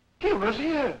 Gilra's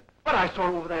here. But I saw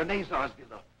her over there in Azar's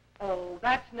villa. Oh,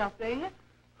 that's nothing.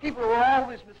 People are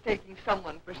always mistaking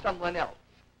someone for someone else.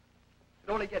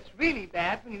 It only gets really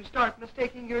bad when you start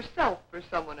mistaking yourself for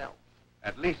someone else.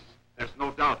 At least there's no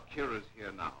doubt Kira's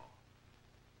here now.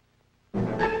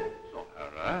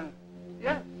 Zohara?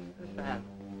 Yes, Hassan.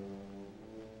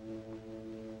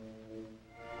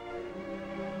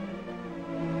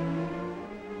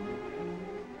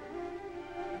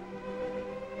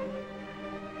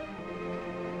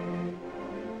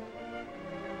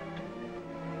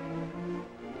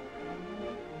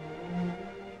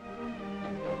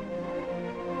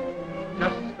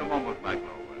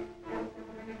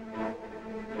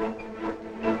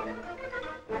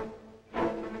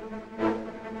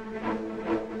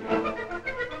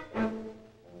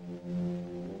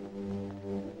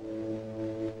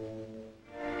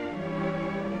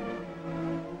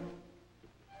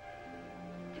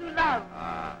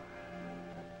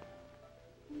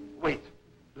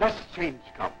 Let's change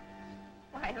companies.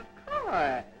 Why, of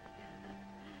course.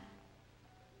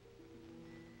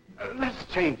 Let's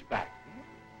change back.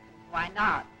 Why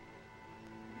not?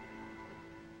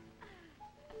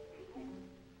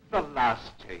 The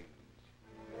last change.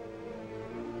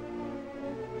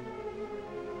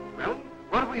 Well,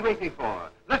 what are we waiting for?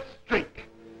 Let's drink.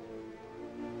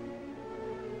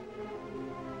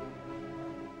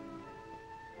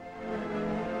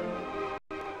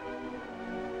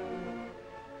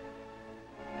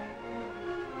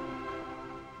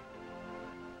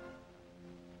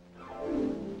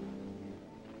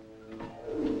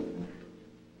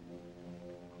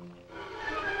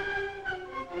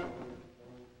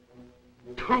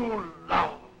 To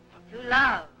love.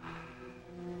 Love.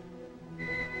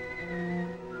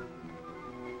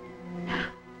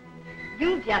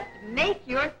 You just make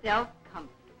yourself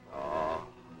comfortable. Oh,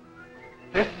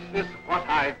 this is what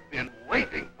I've been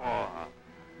waiting for.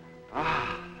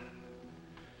 Ah.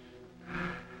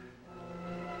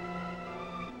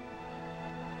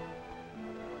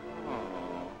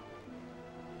 Oh.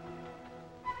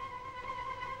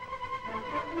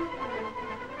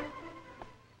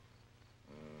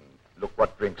 Look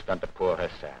what drink's done to poor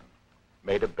Hassan.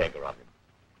 Made a beggar of him.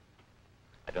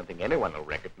 I don't think anyone will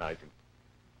recognize him.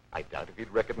 I doubt if he'd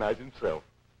recognize himself.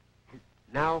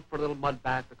 Now for a little mud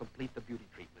bath to complete the beauty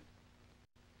treatment.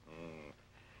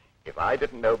 If I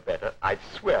didn't know better, I'd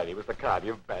swear he was the Qadi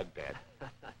of Baghdad.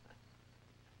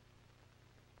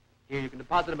 Here, you can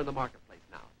deposit him in the marketplace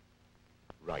now.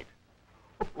 Right.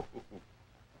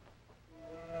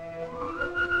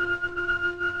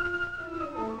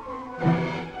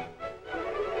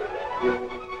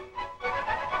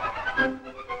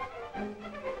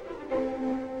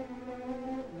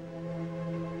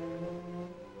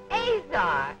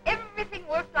 Azar, everything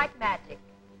works like magic.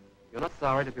 You're not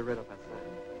sorry to be rid of Hassan.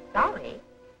 Sorry?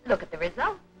 Look at the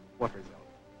result. What result?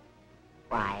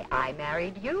 Why, I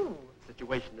married you. The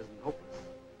situation isn't hopeless.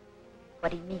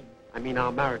 What do you mean? I mean,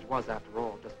 our marriage was, after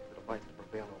all, just a device to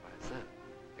prevail over Hassan.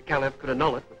 The Caliph could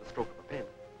annul it with the stroke of a pen.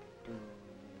 Do you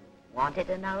want it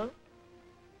annulled?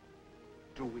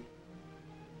 Do we?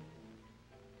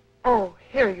 Oh,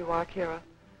 here you are, Kira.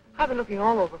 I've been looking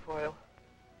all over for you.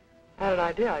 I had an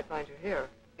idea I'd find you here.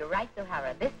 You're right,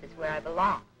 Zohara. This is where I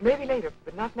belong. Maybe later,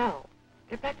 but not now.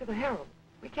 Get back to the harem.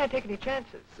 We can't take any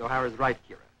chances. Zohara's right,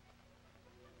 Kira.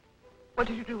 What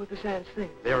did you do with the Sands thing?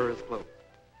 There are his clothes.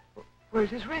 Where's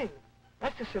his ring?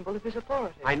 That's the symbol of his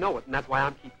authority. I know it, and that's why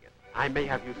I'm keeping it. I may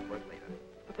have use for it later.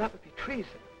 But that would be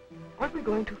treason. Aren't we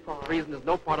going too far? Treason is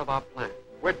no part of our plan.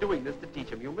 We're doing this to teach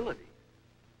him humility.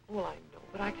 Well, I know,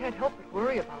 but I can't help but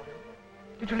worry about him.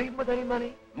 Did you leave him with any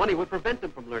money? Money would prevent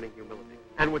him from learning humility,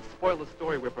 and would spoil the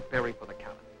story we're preparing for the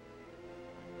Caliph.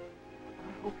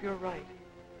 I hope you're right.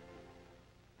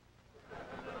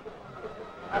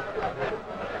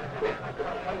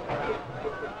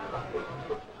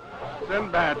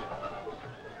 Sinbad,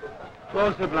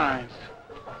 close the blinds.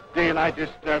 Daylight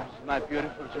disturbs my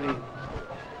beautiful dreams.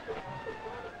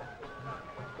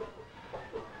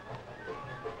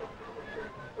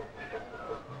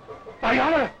 By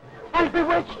honor, I'm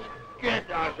bewitched. Get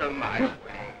out of my way.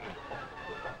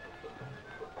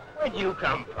 Where'd you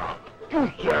come from?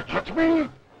 You dare touch me?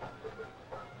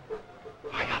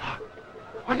 By honor,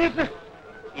 what is this?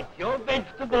 It's your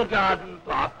vegetable garden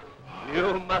pot.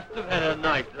 You must have had a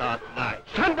night last night.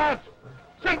 Sinbad!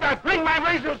 Sinbad, bring my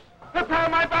razors! Prepare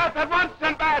my bath at once,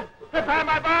 Sinbad! Prepare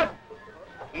my bath!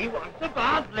 He wants a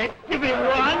bath. Let's give him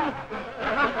one.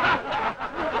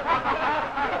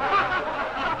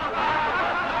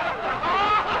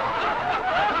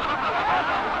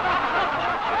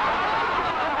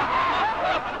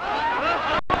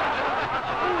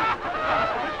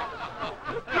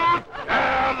 You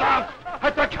dare laugh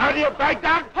at the Qadi of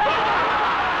Baghdad?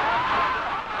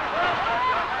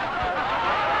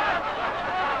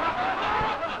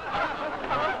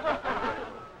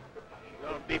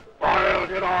 Boiled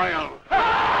in oil.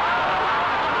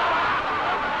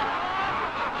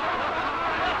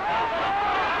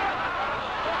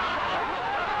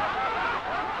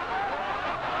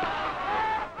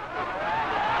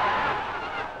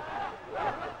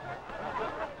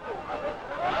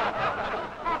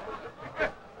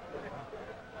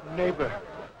 Neighbor.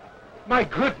 My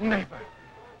good neighbor.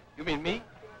 You mean me?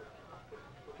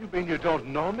 You mean you don't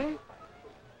know me?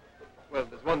 Well,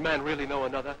 does one man really know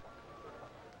another?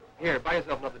 Here, buy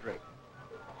yourself another drink.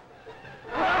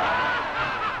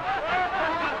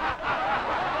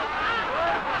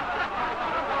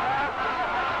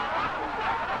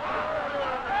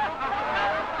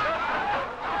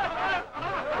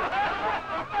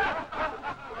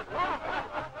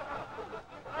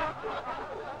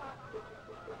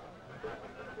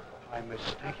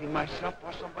 mistaking myself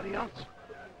for somebody else.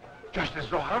 Just as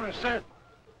Zohara said.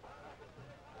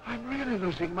 I'm really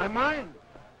losing my mind.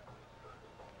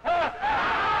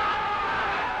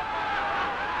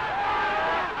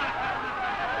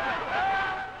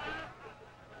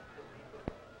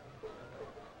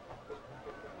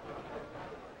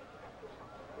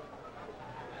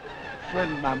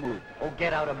 Friend Mahmoud. Oh,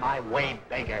 get out of my way,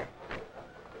 beggar.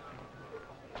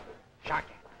 Shaka.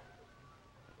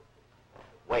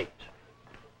 Wait.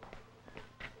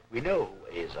 We know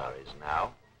who Azar is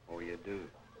now. Oh, you do?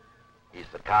 He's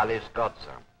the Caliph's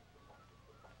godson.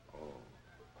 Oh.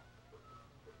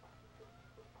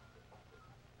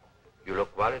 You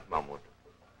look worried, Mahmoud.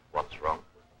 What's wrong?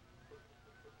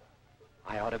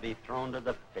 I ought to be thrown to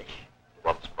the fish.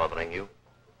 What's bothering you?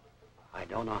 I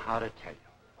don't know how to tell you.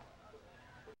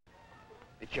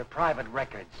 It's your private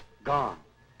records. Gone.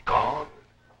 Gone?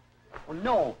 Well,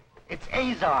 no. It's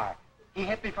Azar. He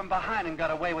hit me from behind and got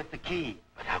away with the key.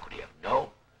 But how could he have known?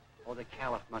 Oh, the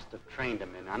Caliph must have trained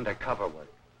him in undercover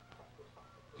work.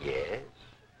 Yes.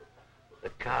 The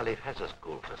Caliph has a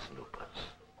school for snoopers.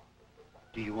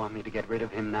 Do you want me to get rid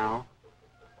of him now?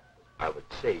 I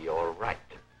would say you're right.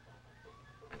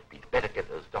 And we'd better get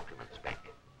those documents back.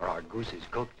 Or our goose is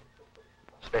cooked.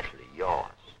 Especially yours.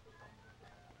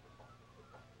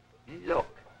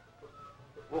 Look.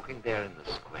 Walking there in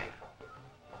the square.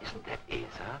 Isn't that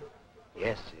Azar?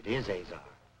 Yes, it is Azar.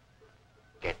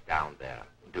 Get down there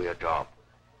and do your job.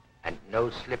 And no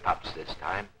slip-ups this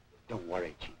time. Don't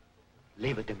worry, Chief.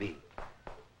 Leave it to me.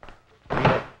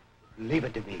 Leave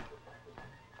it to me.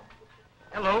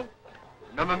 Hello.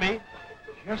 Remember me?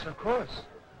 Yes, of course.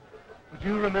 But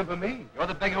you remember me. You're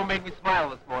the beggar who made me smile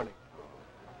this morning.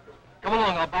 Come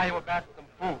along, I'll buy you a bath and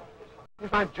some food.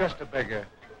 If I'm just a beggar,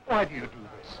 why do you do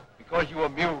this? Because you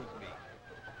amuse me.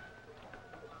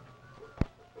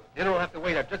 Dinner will have to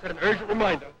wait. I've just had an urgent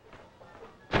reminder.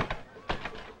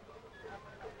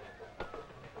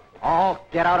 Oh,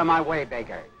 get out of my way,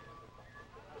 beggar.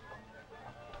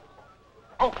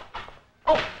 Oh!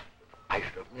 Oh! I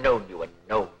should have known you were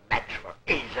no match for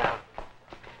Azar.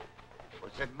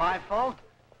 Was it my fault?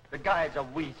 The guy's a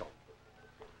weasel.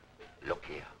 Look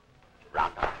here.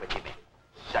 Round up 20 men.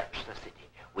 Search the city.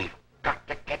 We've got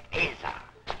to get Azar.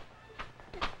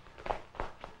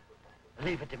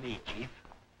 Leave it to me, Chief.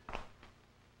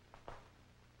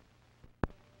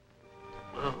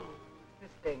 This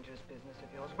dangerous business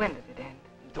of yours, when does it end?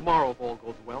 Tomorrow, if all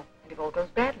goes well. And if all goes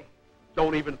badly?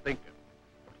 Don't even think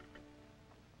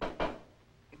it.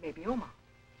 It may be Ulmer.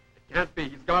 It can't be.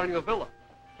 He's guarding the villa.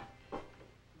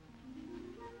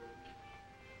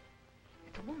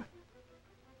 It's a woman.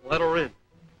 Let her in.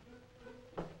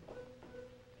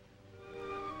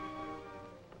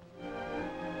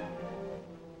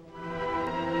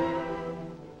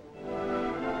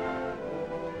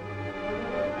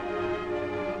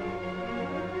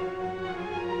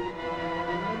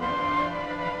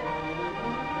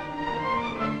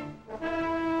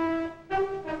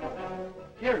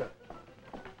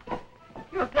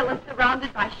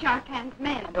 Surrounded by Sharkan's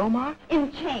men. And Omar?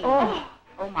 In chains. Oh.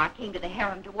 Omar came to the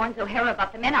harem to warn Zohara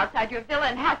about the men outside your villa,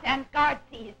 and Hassan's guards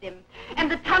seized him. And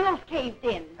the tunnels caved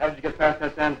in. How did you get past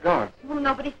Hassan's guards? Well,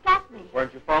 nobody stopped me.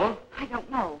 Weren't you followed? I don't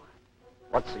know.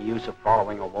 What's the use of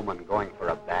following a woman going for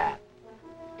a bath?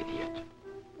 Idiot.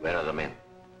 Where are the men?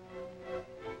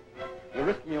 You're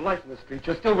risking your life in the street.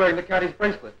 You're still wearing the caddy's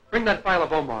bracelet. Bring that file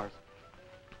of Omar's.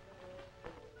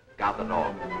 Gathered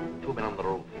all. 2 men on the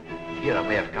roof. Kira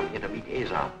may have come here to meet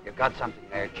Azar. You got something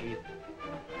there, Chief?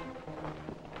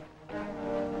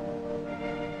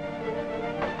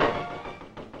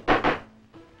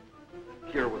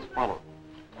 Kira was followed.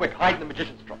 Quick, hide in the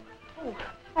magician's trunk. Oh,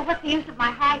 well, what's the use of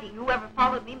my hiding? Whoever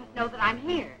followed me must know that I'm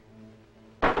here.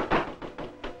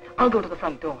 I'll go to the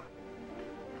front door.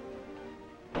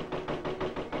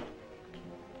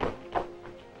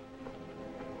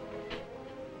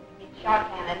 It's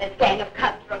Sharkan and this gang of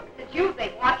cutthroats. It's you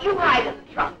they want. You hide in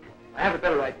the trunk. I have a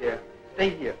better idea. Stay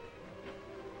here.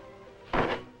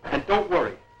 And don't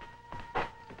worry.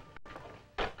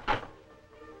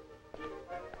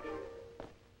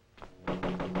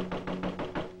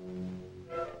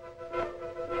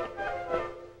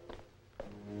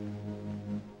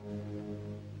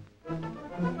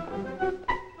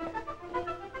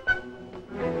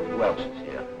 Who else is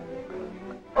here?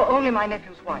 Oh, only my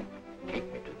nephew's wife. Take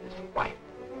me to this wife.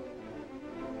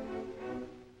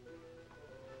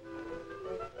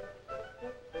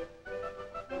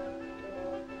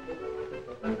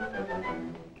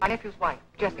 My nephew's wife,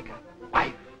 Jessica.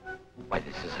 Wife? Why,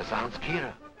 this is Hassan's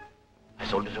Kira. I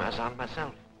sold it to Hassan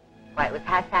myself. Why, it was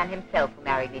Hassan himself who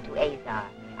married me to Azar.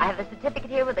 I have a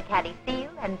certificate here with the caddy seal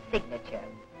and signature.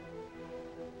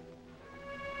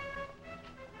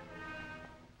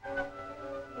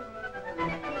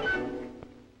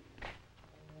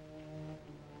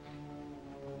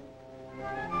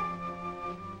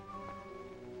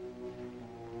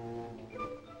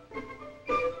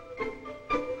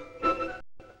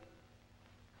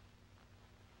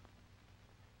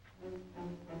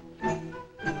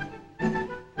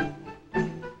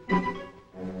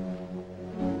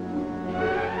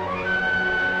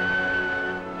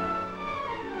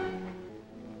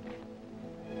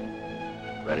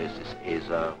 Where is this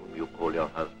Asa whom you call your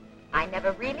husband? I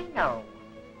never really know.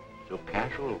 So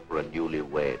casual for a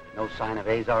newlywed. No sign of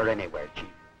Azar anywhere, Chief.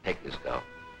 Take this girl.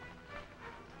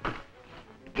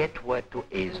 Get word to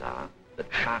Asa that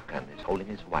Shah Khan is holding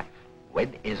his wife.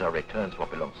 When Asa returns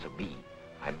what belongs to me,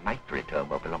 I might return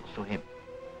what belongs to him.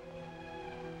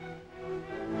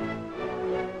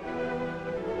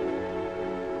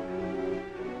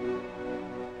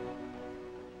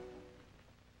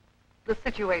 The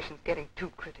situation's getting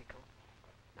too critical.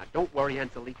 Now, don't worry,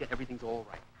 Angelica. Everything's all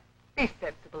right. Be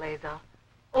sensible, Azar.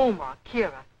 Ulmer,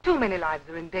 Kira, too many lives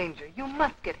are in danger. You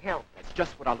must get help. That's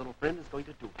just what our little friend is going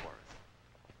to do for us.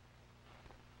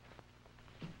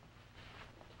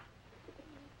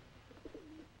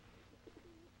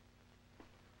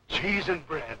 Cheese and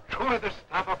bread, truly the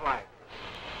stuff of life.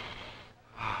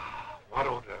 What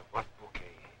odor, what bouquet.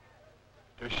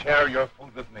 To share your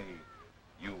food with me,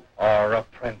 you are a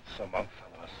prince among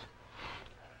fellows.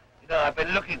 You know, I've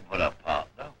been looking for a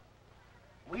partner.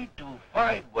 We do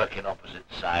fine working opposite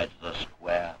sides of the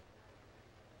square.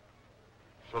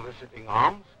 Soliciting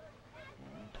alms?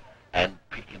 And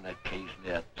picking occasionally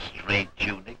a stray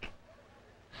tunic.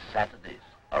 Saturdays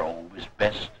are always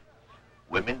best.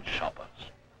 Women shoppers.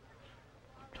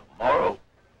 Tomorrow,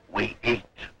 we eat.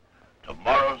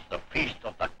 Tomorrow's the feast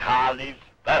of the Kali's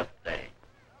birthday.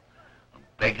 And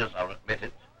beggars are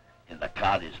admitted in the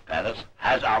Kali's palace.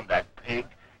 Has on that pig.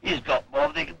 He's got more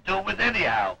than he can do with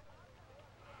anyhow.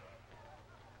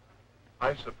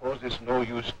 I suppose it's no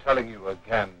use telling you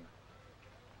again.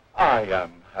 I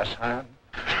am Hassan.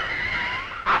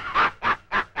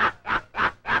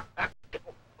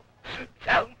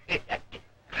 Tell me.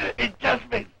 It just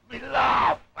makes me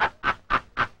laugh.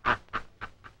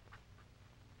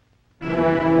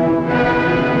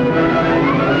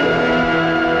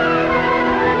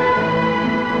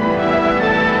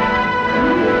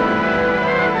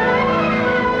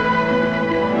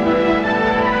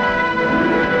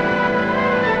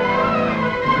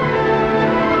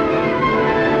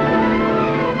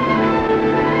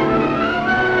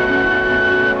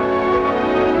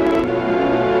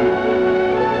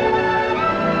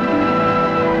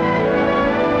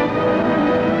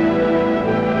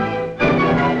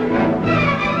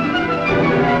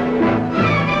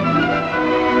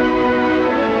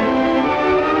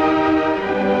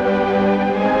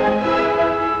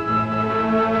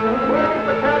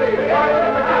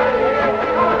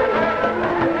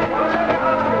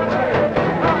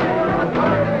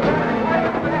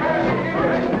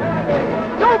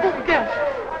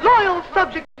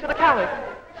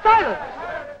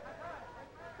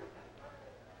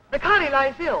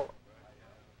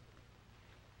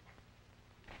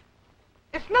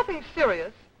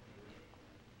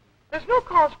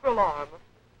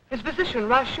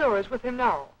 Rashur is with him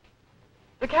now.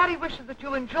 The caddy wishes that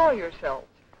you enjoy yourselves,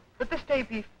 that this day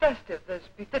be festive as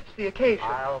befits the occasion.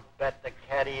 I'll bet the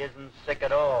caddy isn't sick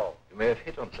at all. You may have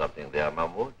hit on something there,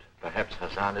 Mahmoud. Perhaps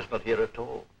Hassan is not here at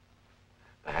all.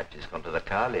 Perhaps he's gone to the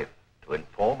Caliph to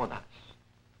inform on us.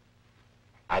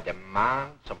 I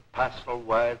demand some personal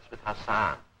words with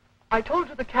Hassan. I told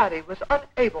you the caddy was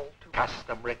unable to...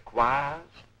 Custom requires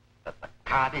that the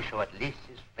caddy show at least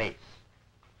his face.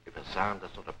 If Hassan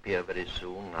does not appear very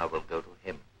soon, I will go to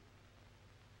him.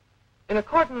 In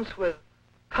accordance with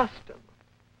custom,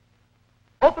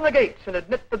 open the gates and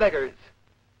admit the beggars.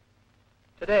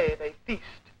 Today they feast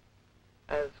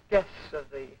as guests of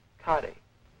the Qadi.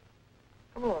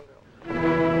 Come along,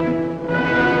 girls.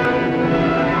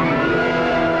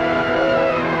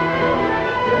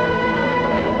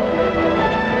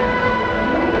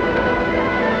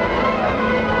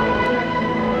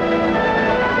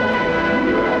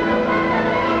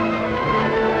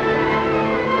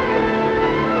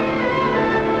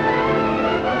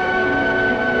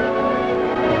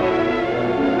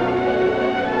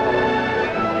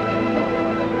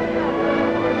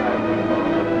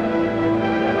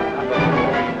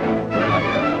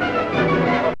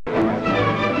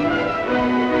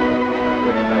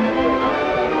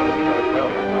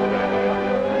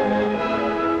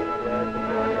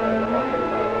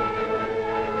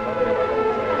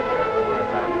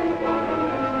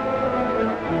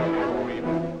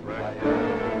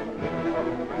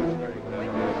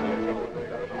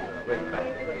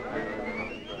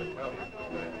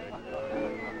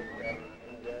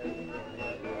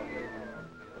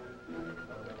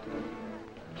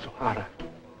 Ara,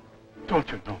 don't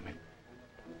you know me?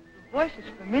 The voice is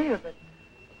familiar, but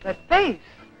that face,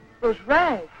 those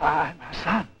rags. I'm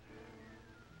Hassan.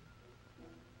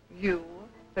 You,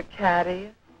 the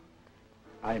caddy?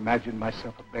 I imagined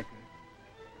myself a beggar.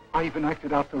 I even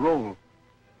acted out the role.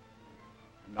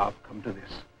 And now I've come to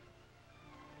this.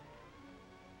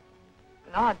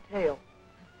 An odd tale.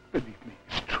 Believe me,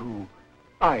 it's true.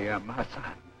 I am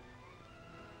Hassan.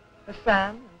 Hassan,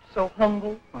 and so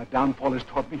humble. My downfall has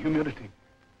taught me humility.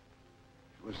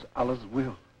 It was Allah's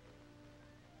will.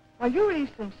 Are you really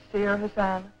sincere,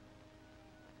 Hassan?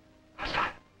 Hassan.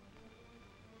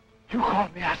 You call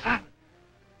me Hassan?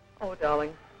 Oh,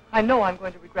 darling, I know I'm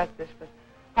going to regret this, but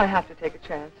I have to take a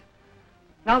chance.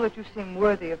 Now that you seem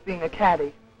worthy of being a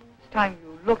caddy, it's time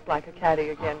you looked like a caddy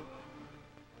again.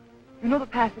 You know the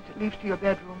passage that leads to your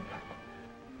bedroom?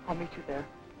 I'll meet you there.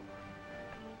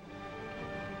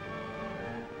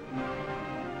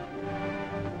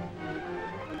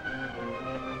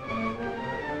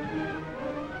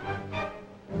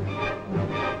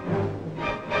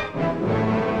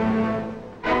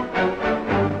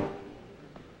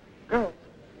 Girls.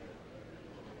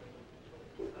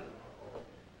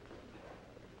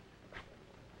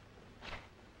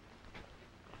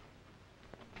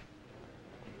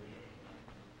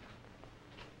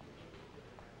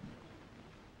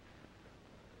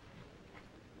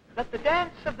 Let the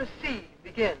dance of the sea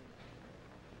begin.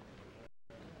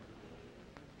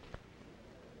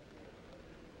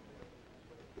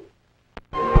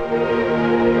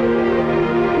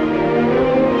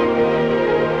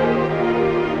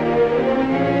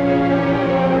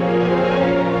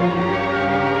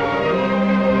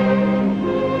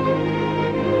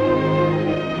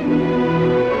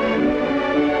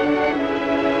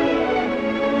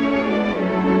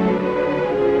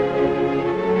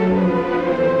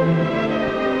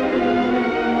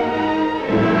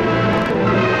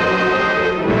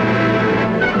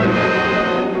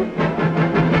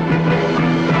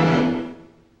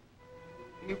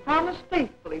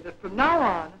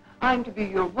 I'm to be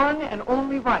your one and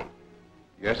only wife.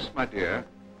 Yes, my dear.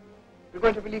 You're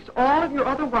going to release all of your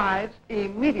other wives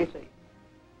immediately.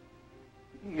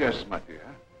 Yes, my dear.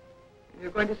 And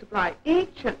you're going to supply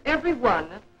each and every one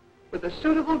with a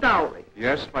suitable dowry.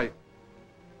 Yes, my...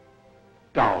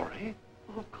 Dowry?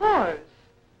 Of course.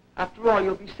 After all,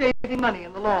 you'll be saving money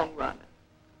in the long run.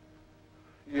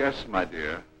 Yes, my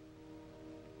dear.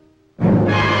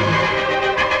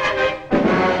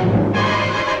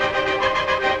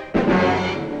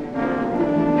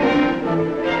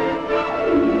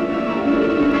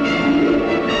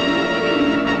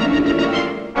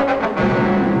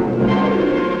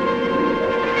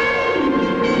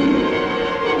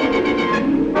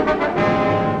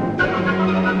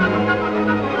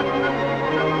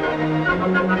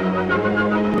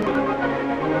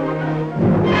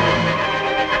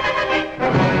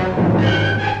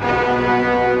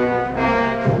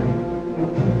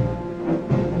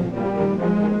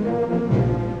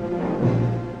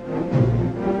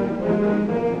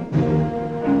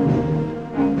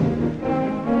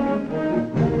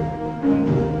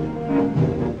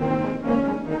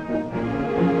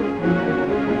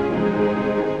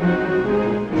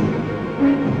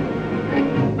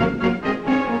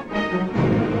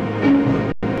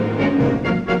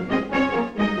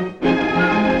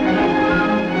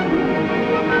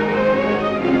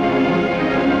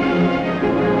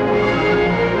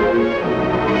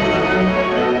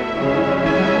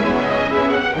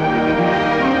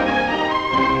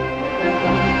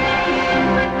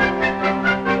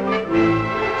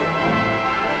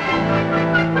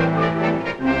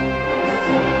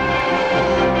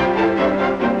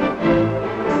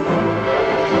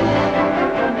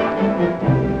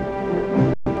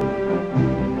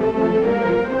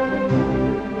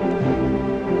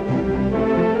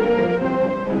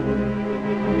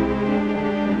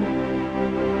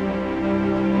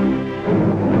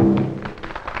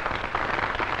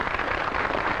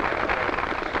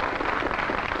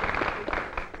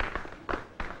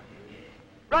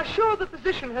 Sure, the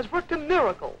physician has worked a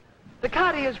miracle. The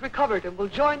Qadi is recovered and will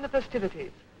join the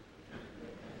festivities.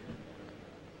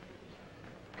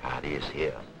 Qadi is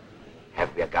here.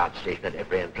 Have we a guard stationed at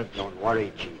every entrance? Don't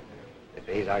worry, Chief. If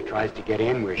Azar tries to get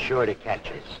in, we're sure to catch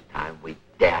him. This time we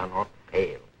dare not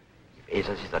fail. If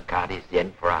Azar sees the Qadi, it's the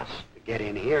end for us. To get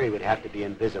in here, he would have to be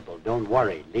invisible. Don't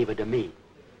worry. Leave it to me.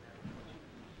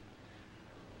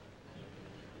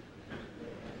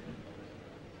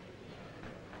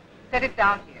 Set it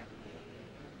down here.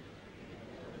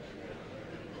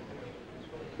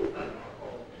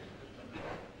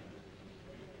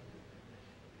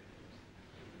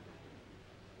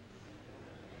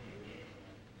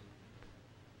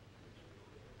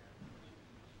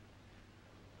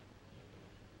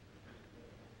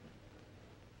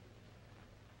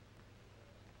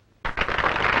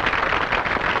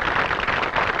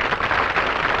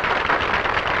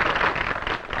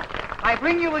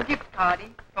 bring you a gift,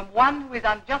 Cardi, from one who is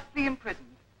unjustly imprisoned.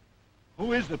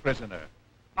 Who is the prisoner?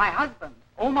 My husband,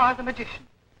 Ulmer the magician.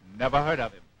 Never heard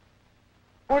of him.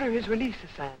 Order his release,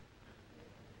 Hassan.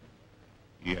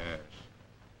 Yes.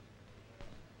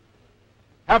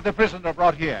 Have the prisoner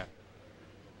brought here.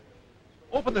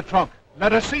 Open the trunk.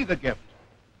 Let us see the gift.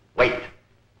 Wait.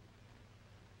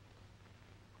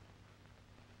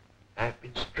 There have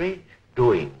been strange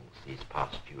doings these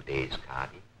past few days,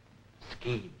 Cardi.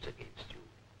 Schemes against you.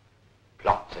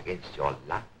 Plots against your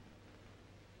life.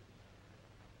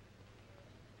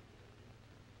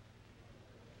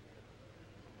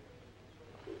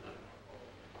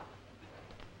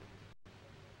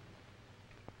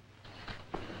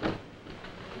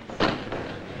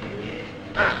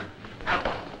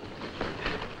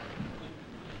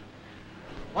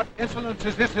 What insolence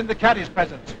is this in the caddy's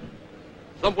presence?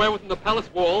 Somewhere within the palace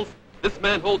walls, this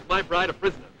man holds my bride a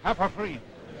prisoner. Have her free.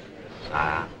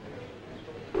 Sire.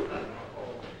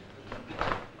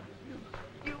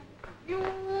 You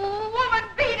woman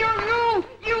beater, you,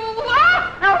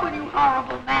 oh, you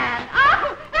horrible man.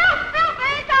 Oh, help,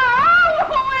 Ada,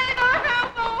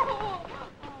 help.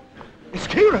 It's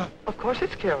Kira. Of course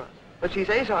it's Kira, but she's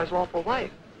Azar's lawful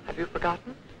wife. Have you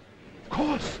forgotten? Of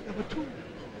course, there were two.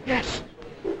 Yes.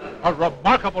 A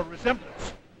remarkable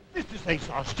resemblance. This is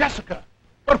Azar's Jessica.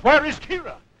 But where is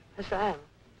Kira? Hassan,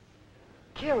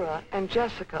 Kira and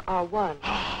Jessica are one.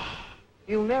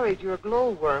 You married your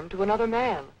glowworm to another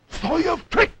man. So you've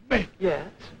tricked me. Yes,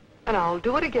 and I'll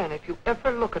do it again if you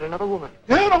ever look at another woman.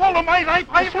 In all of my life,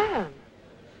 Hassan,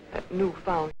 that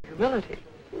newfound humility.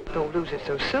 Don't lose it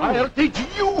so soon. I'll teach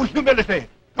you humility.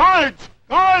 Guards!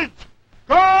 Guards!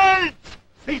 Guards!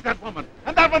 Seize that woman,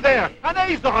 and that one there, and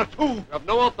Azar, too. You have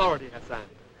no authority, Hassan.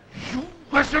 You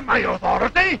question my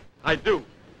authority? I do.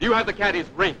 You have the caddy's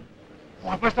ring. Oh,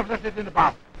 I must have left it in the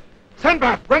bath.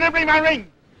 Sinbad, bring and bring my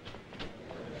ring.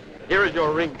 Here is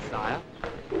your ring, sire.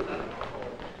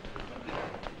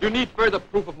 You need further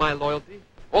proof of my loyalty.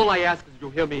 All I ask is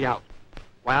you hear me out.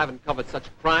 Why, I haven't covered such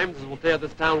crimes as will tear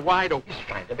this town wide open. He's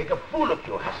trying to make a fool of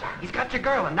you, Hassan. He's got your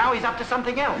girl, and now he's up to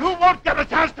something else. You won't get a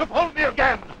chance to fool me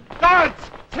again.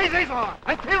 Guards, seize Azar,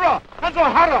 and Kira, and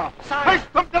Zohara.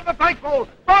 Hoist them to the flagpole.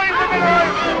 Bind them in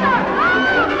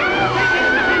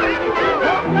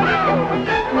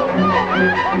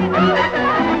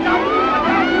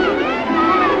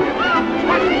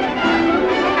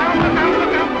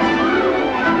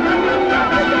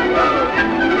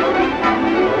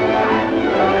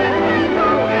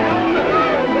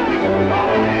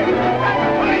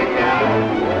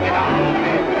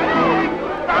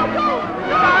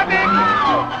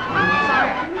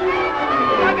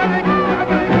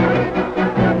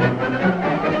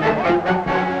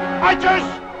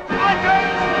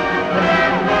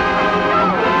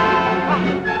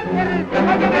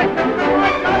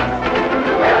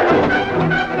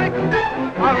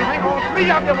I'll hang all three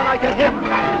of you when I get him.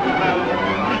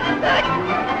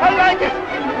 I like it.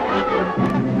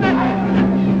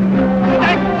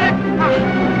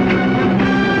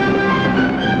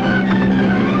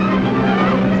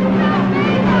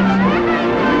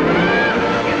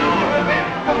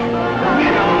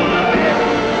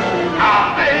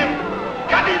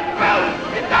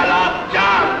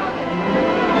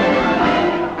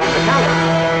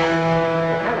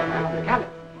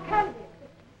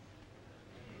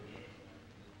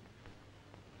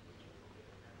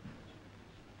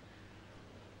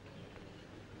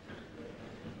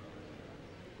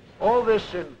 All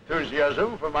this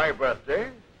enthusiasm for my birthday?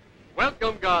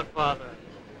 Welcome, Godfather.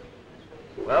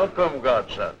 Welcome,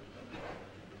 Godson.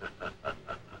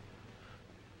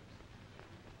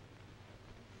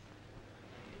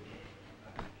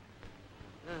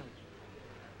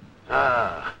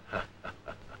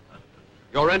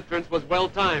 Your entrance was well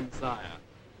timed, sire.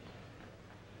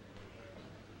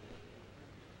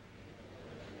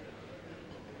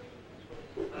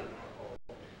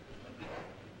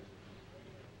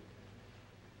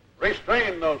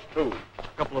 Restrain those two. A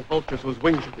couple of vultures whose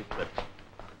wings should be clipped.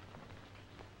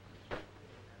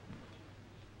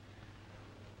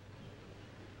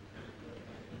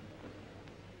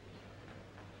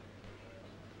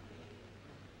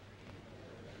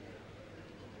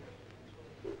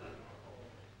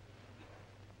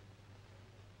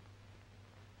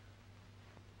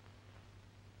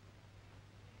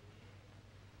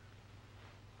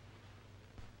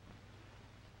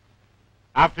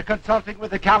 After consulting with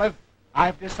the Caliph,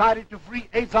 I've decided to free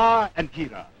Azar and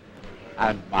Kira.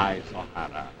 And my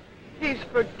Zohara. He's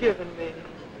forgiven me.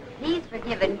 He's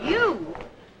forgiven you.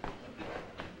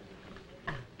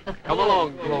 Come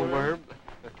along, glowworm.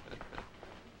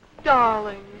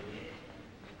 Darling.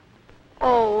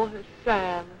 Oh,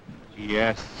 Hassan.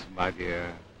 Yes, my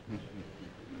dear.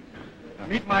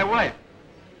 Meet my wife.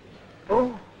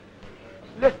 Oh,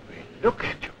 let me look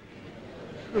at you.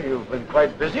 Well, you've been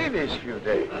quite busy these few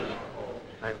days.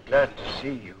 I'm glad to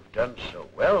see you've done so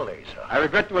well, Asa. I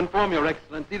regret to inform Your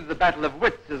Excellency that the battle of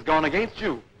wits has gone against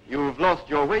you. You've lost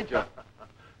your wager.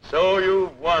 So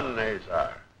you've won,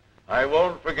 Azar. I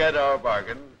won't forget our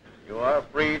bargain. You are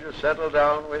free to settle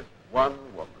down with one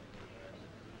woman.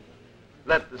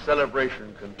 Let the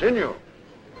celebration continue.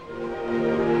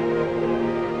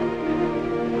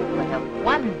 What a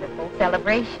wonderful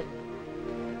celebration.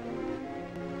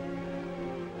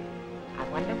 I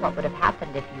wonder what would have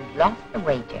happened if you'd lost the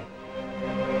wager.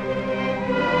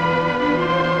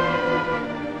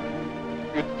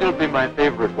 You'd still be my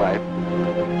favorite wife.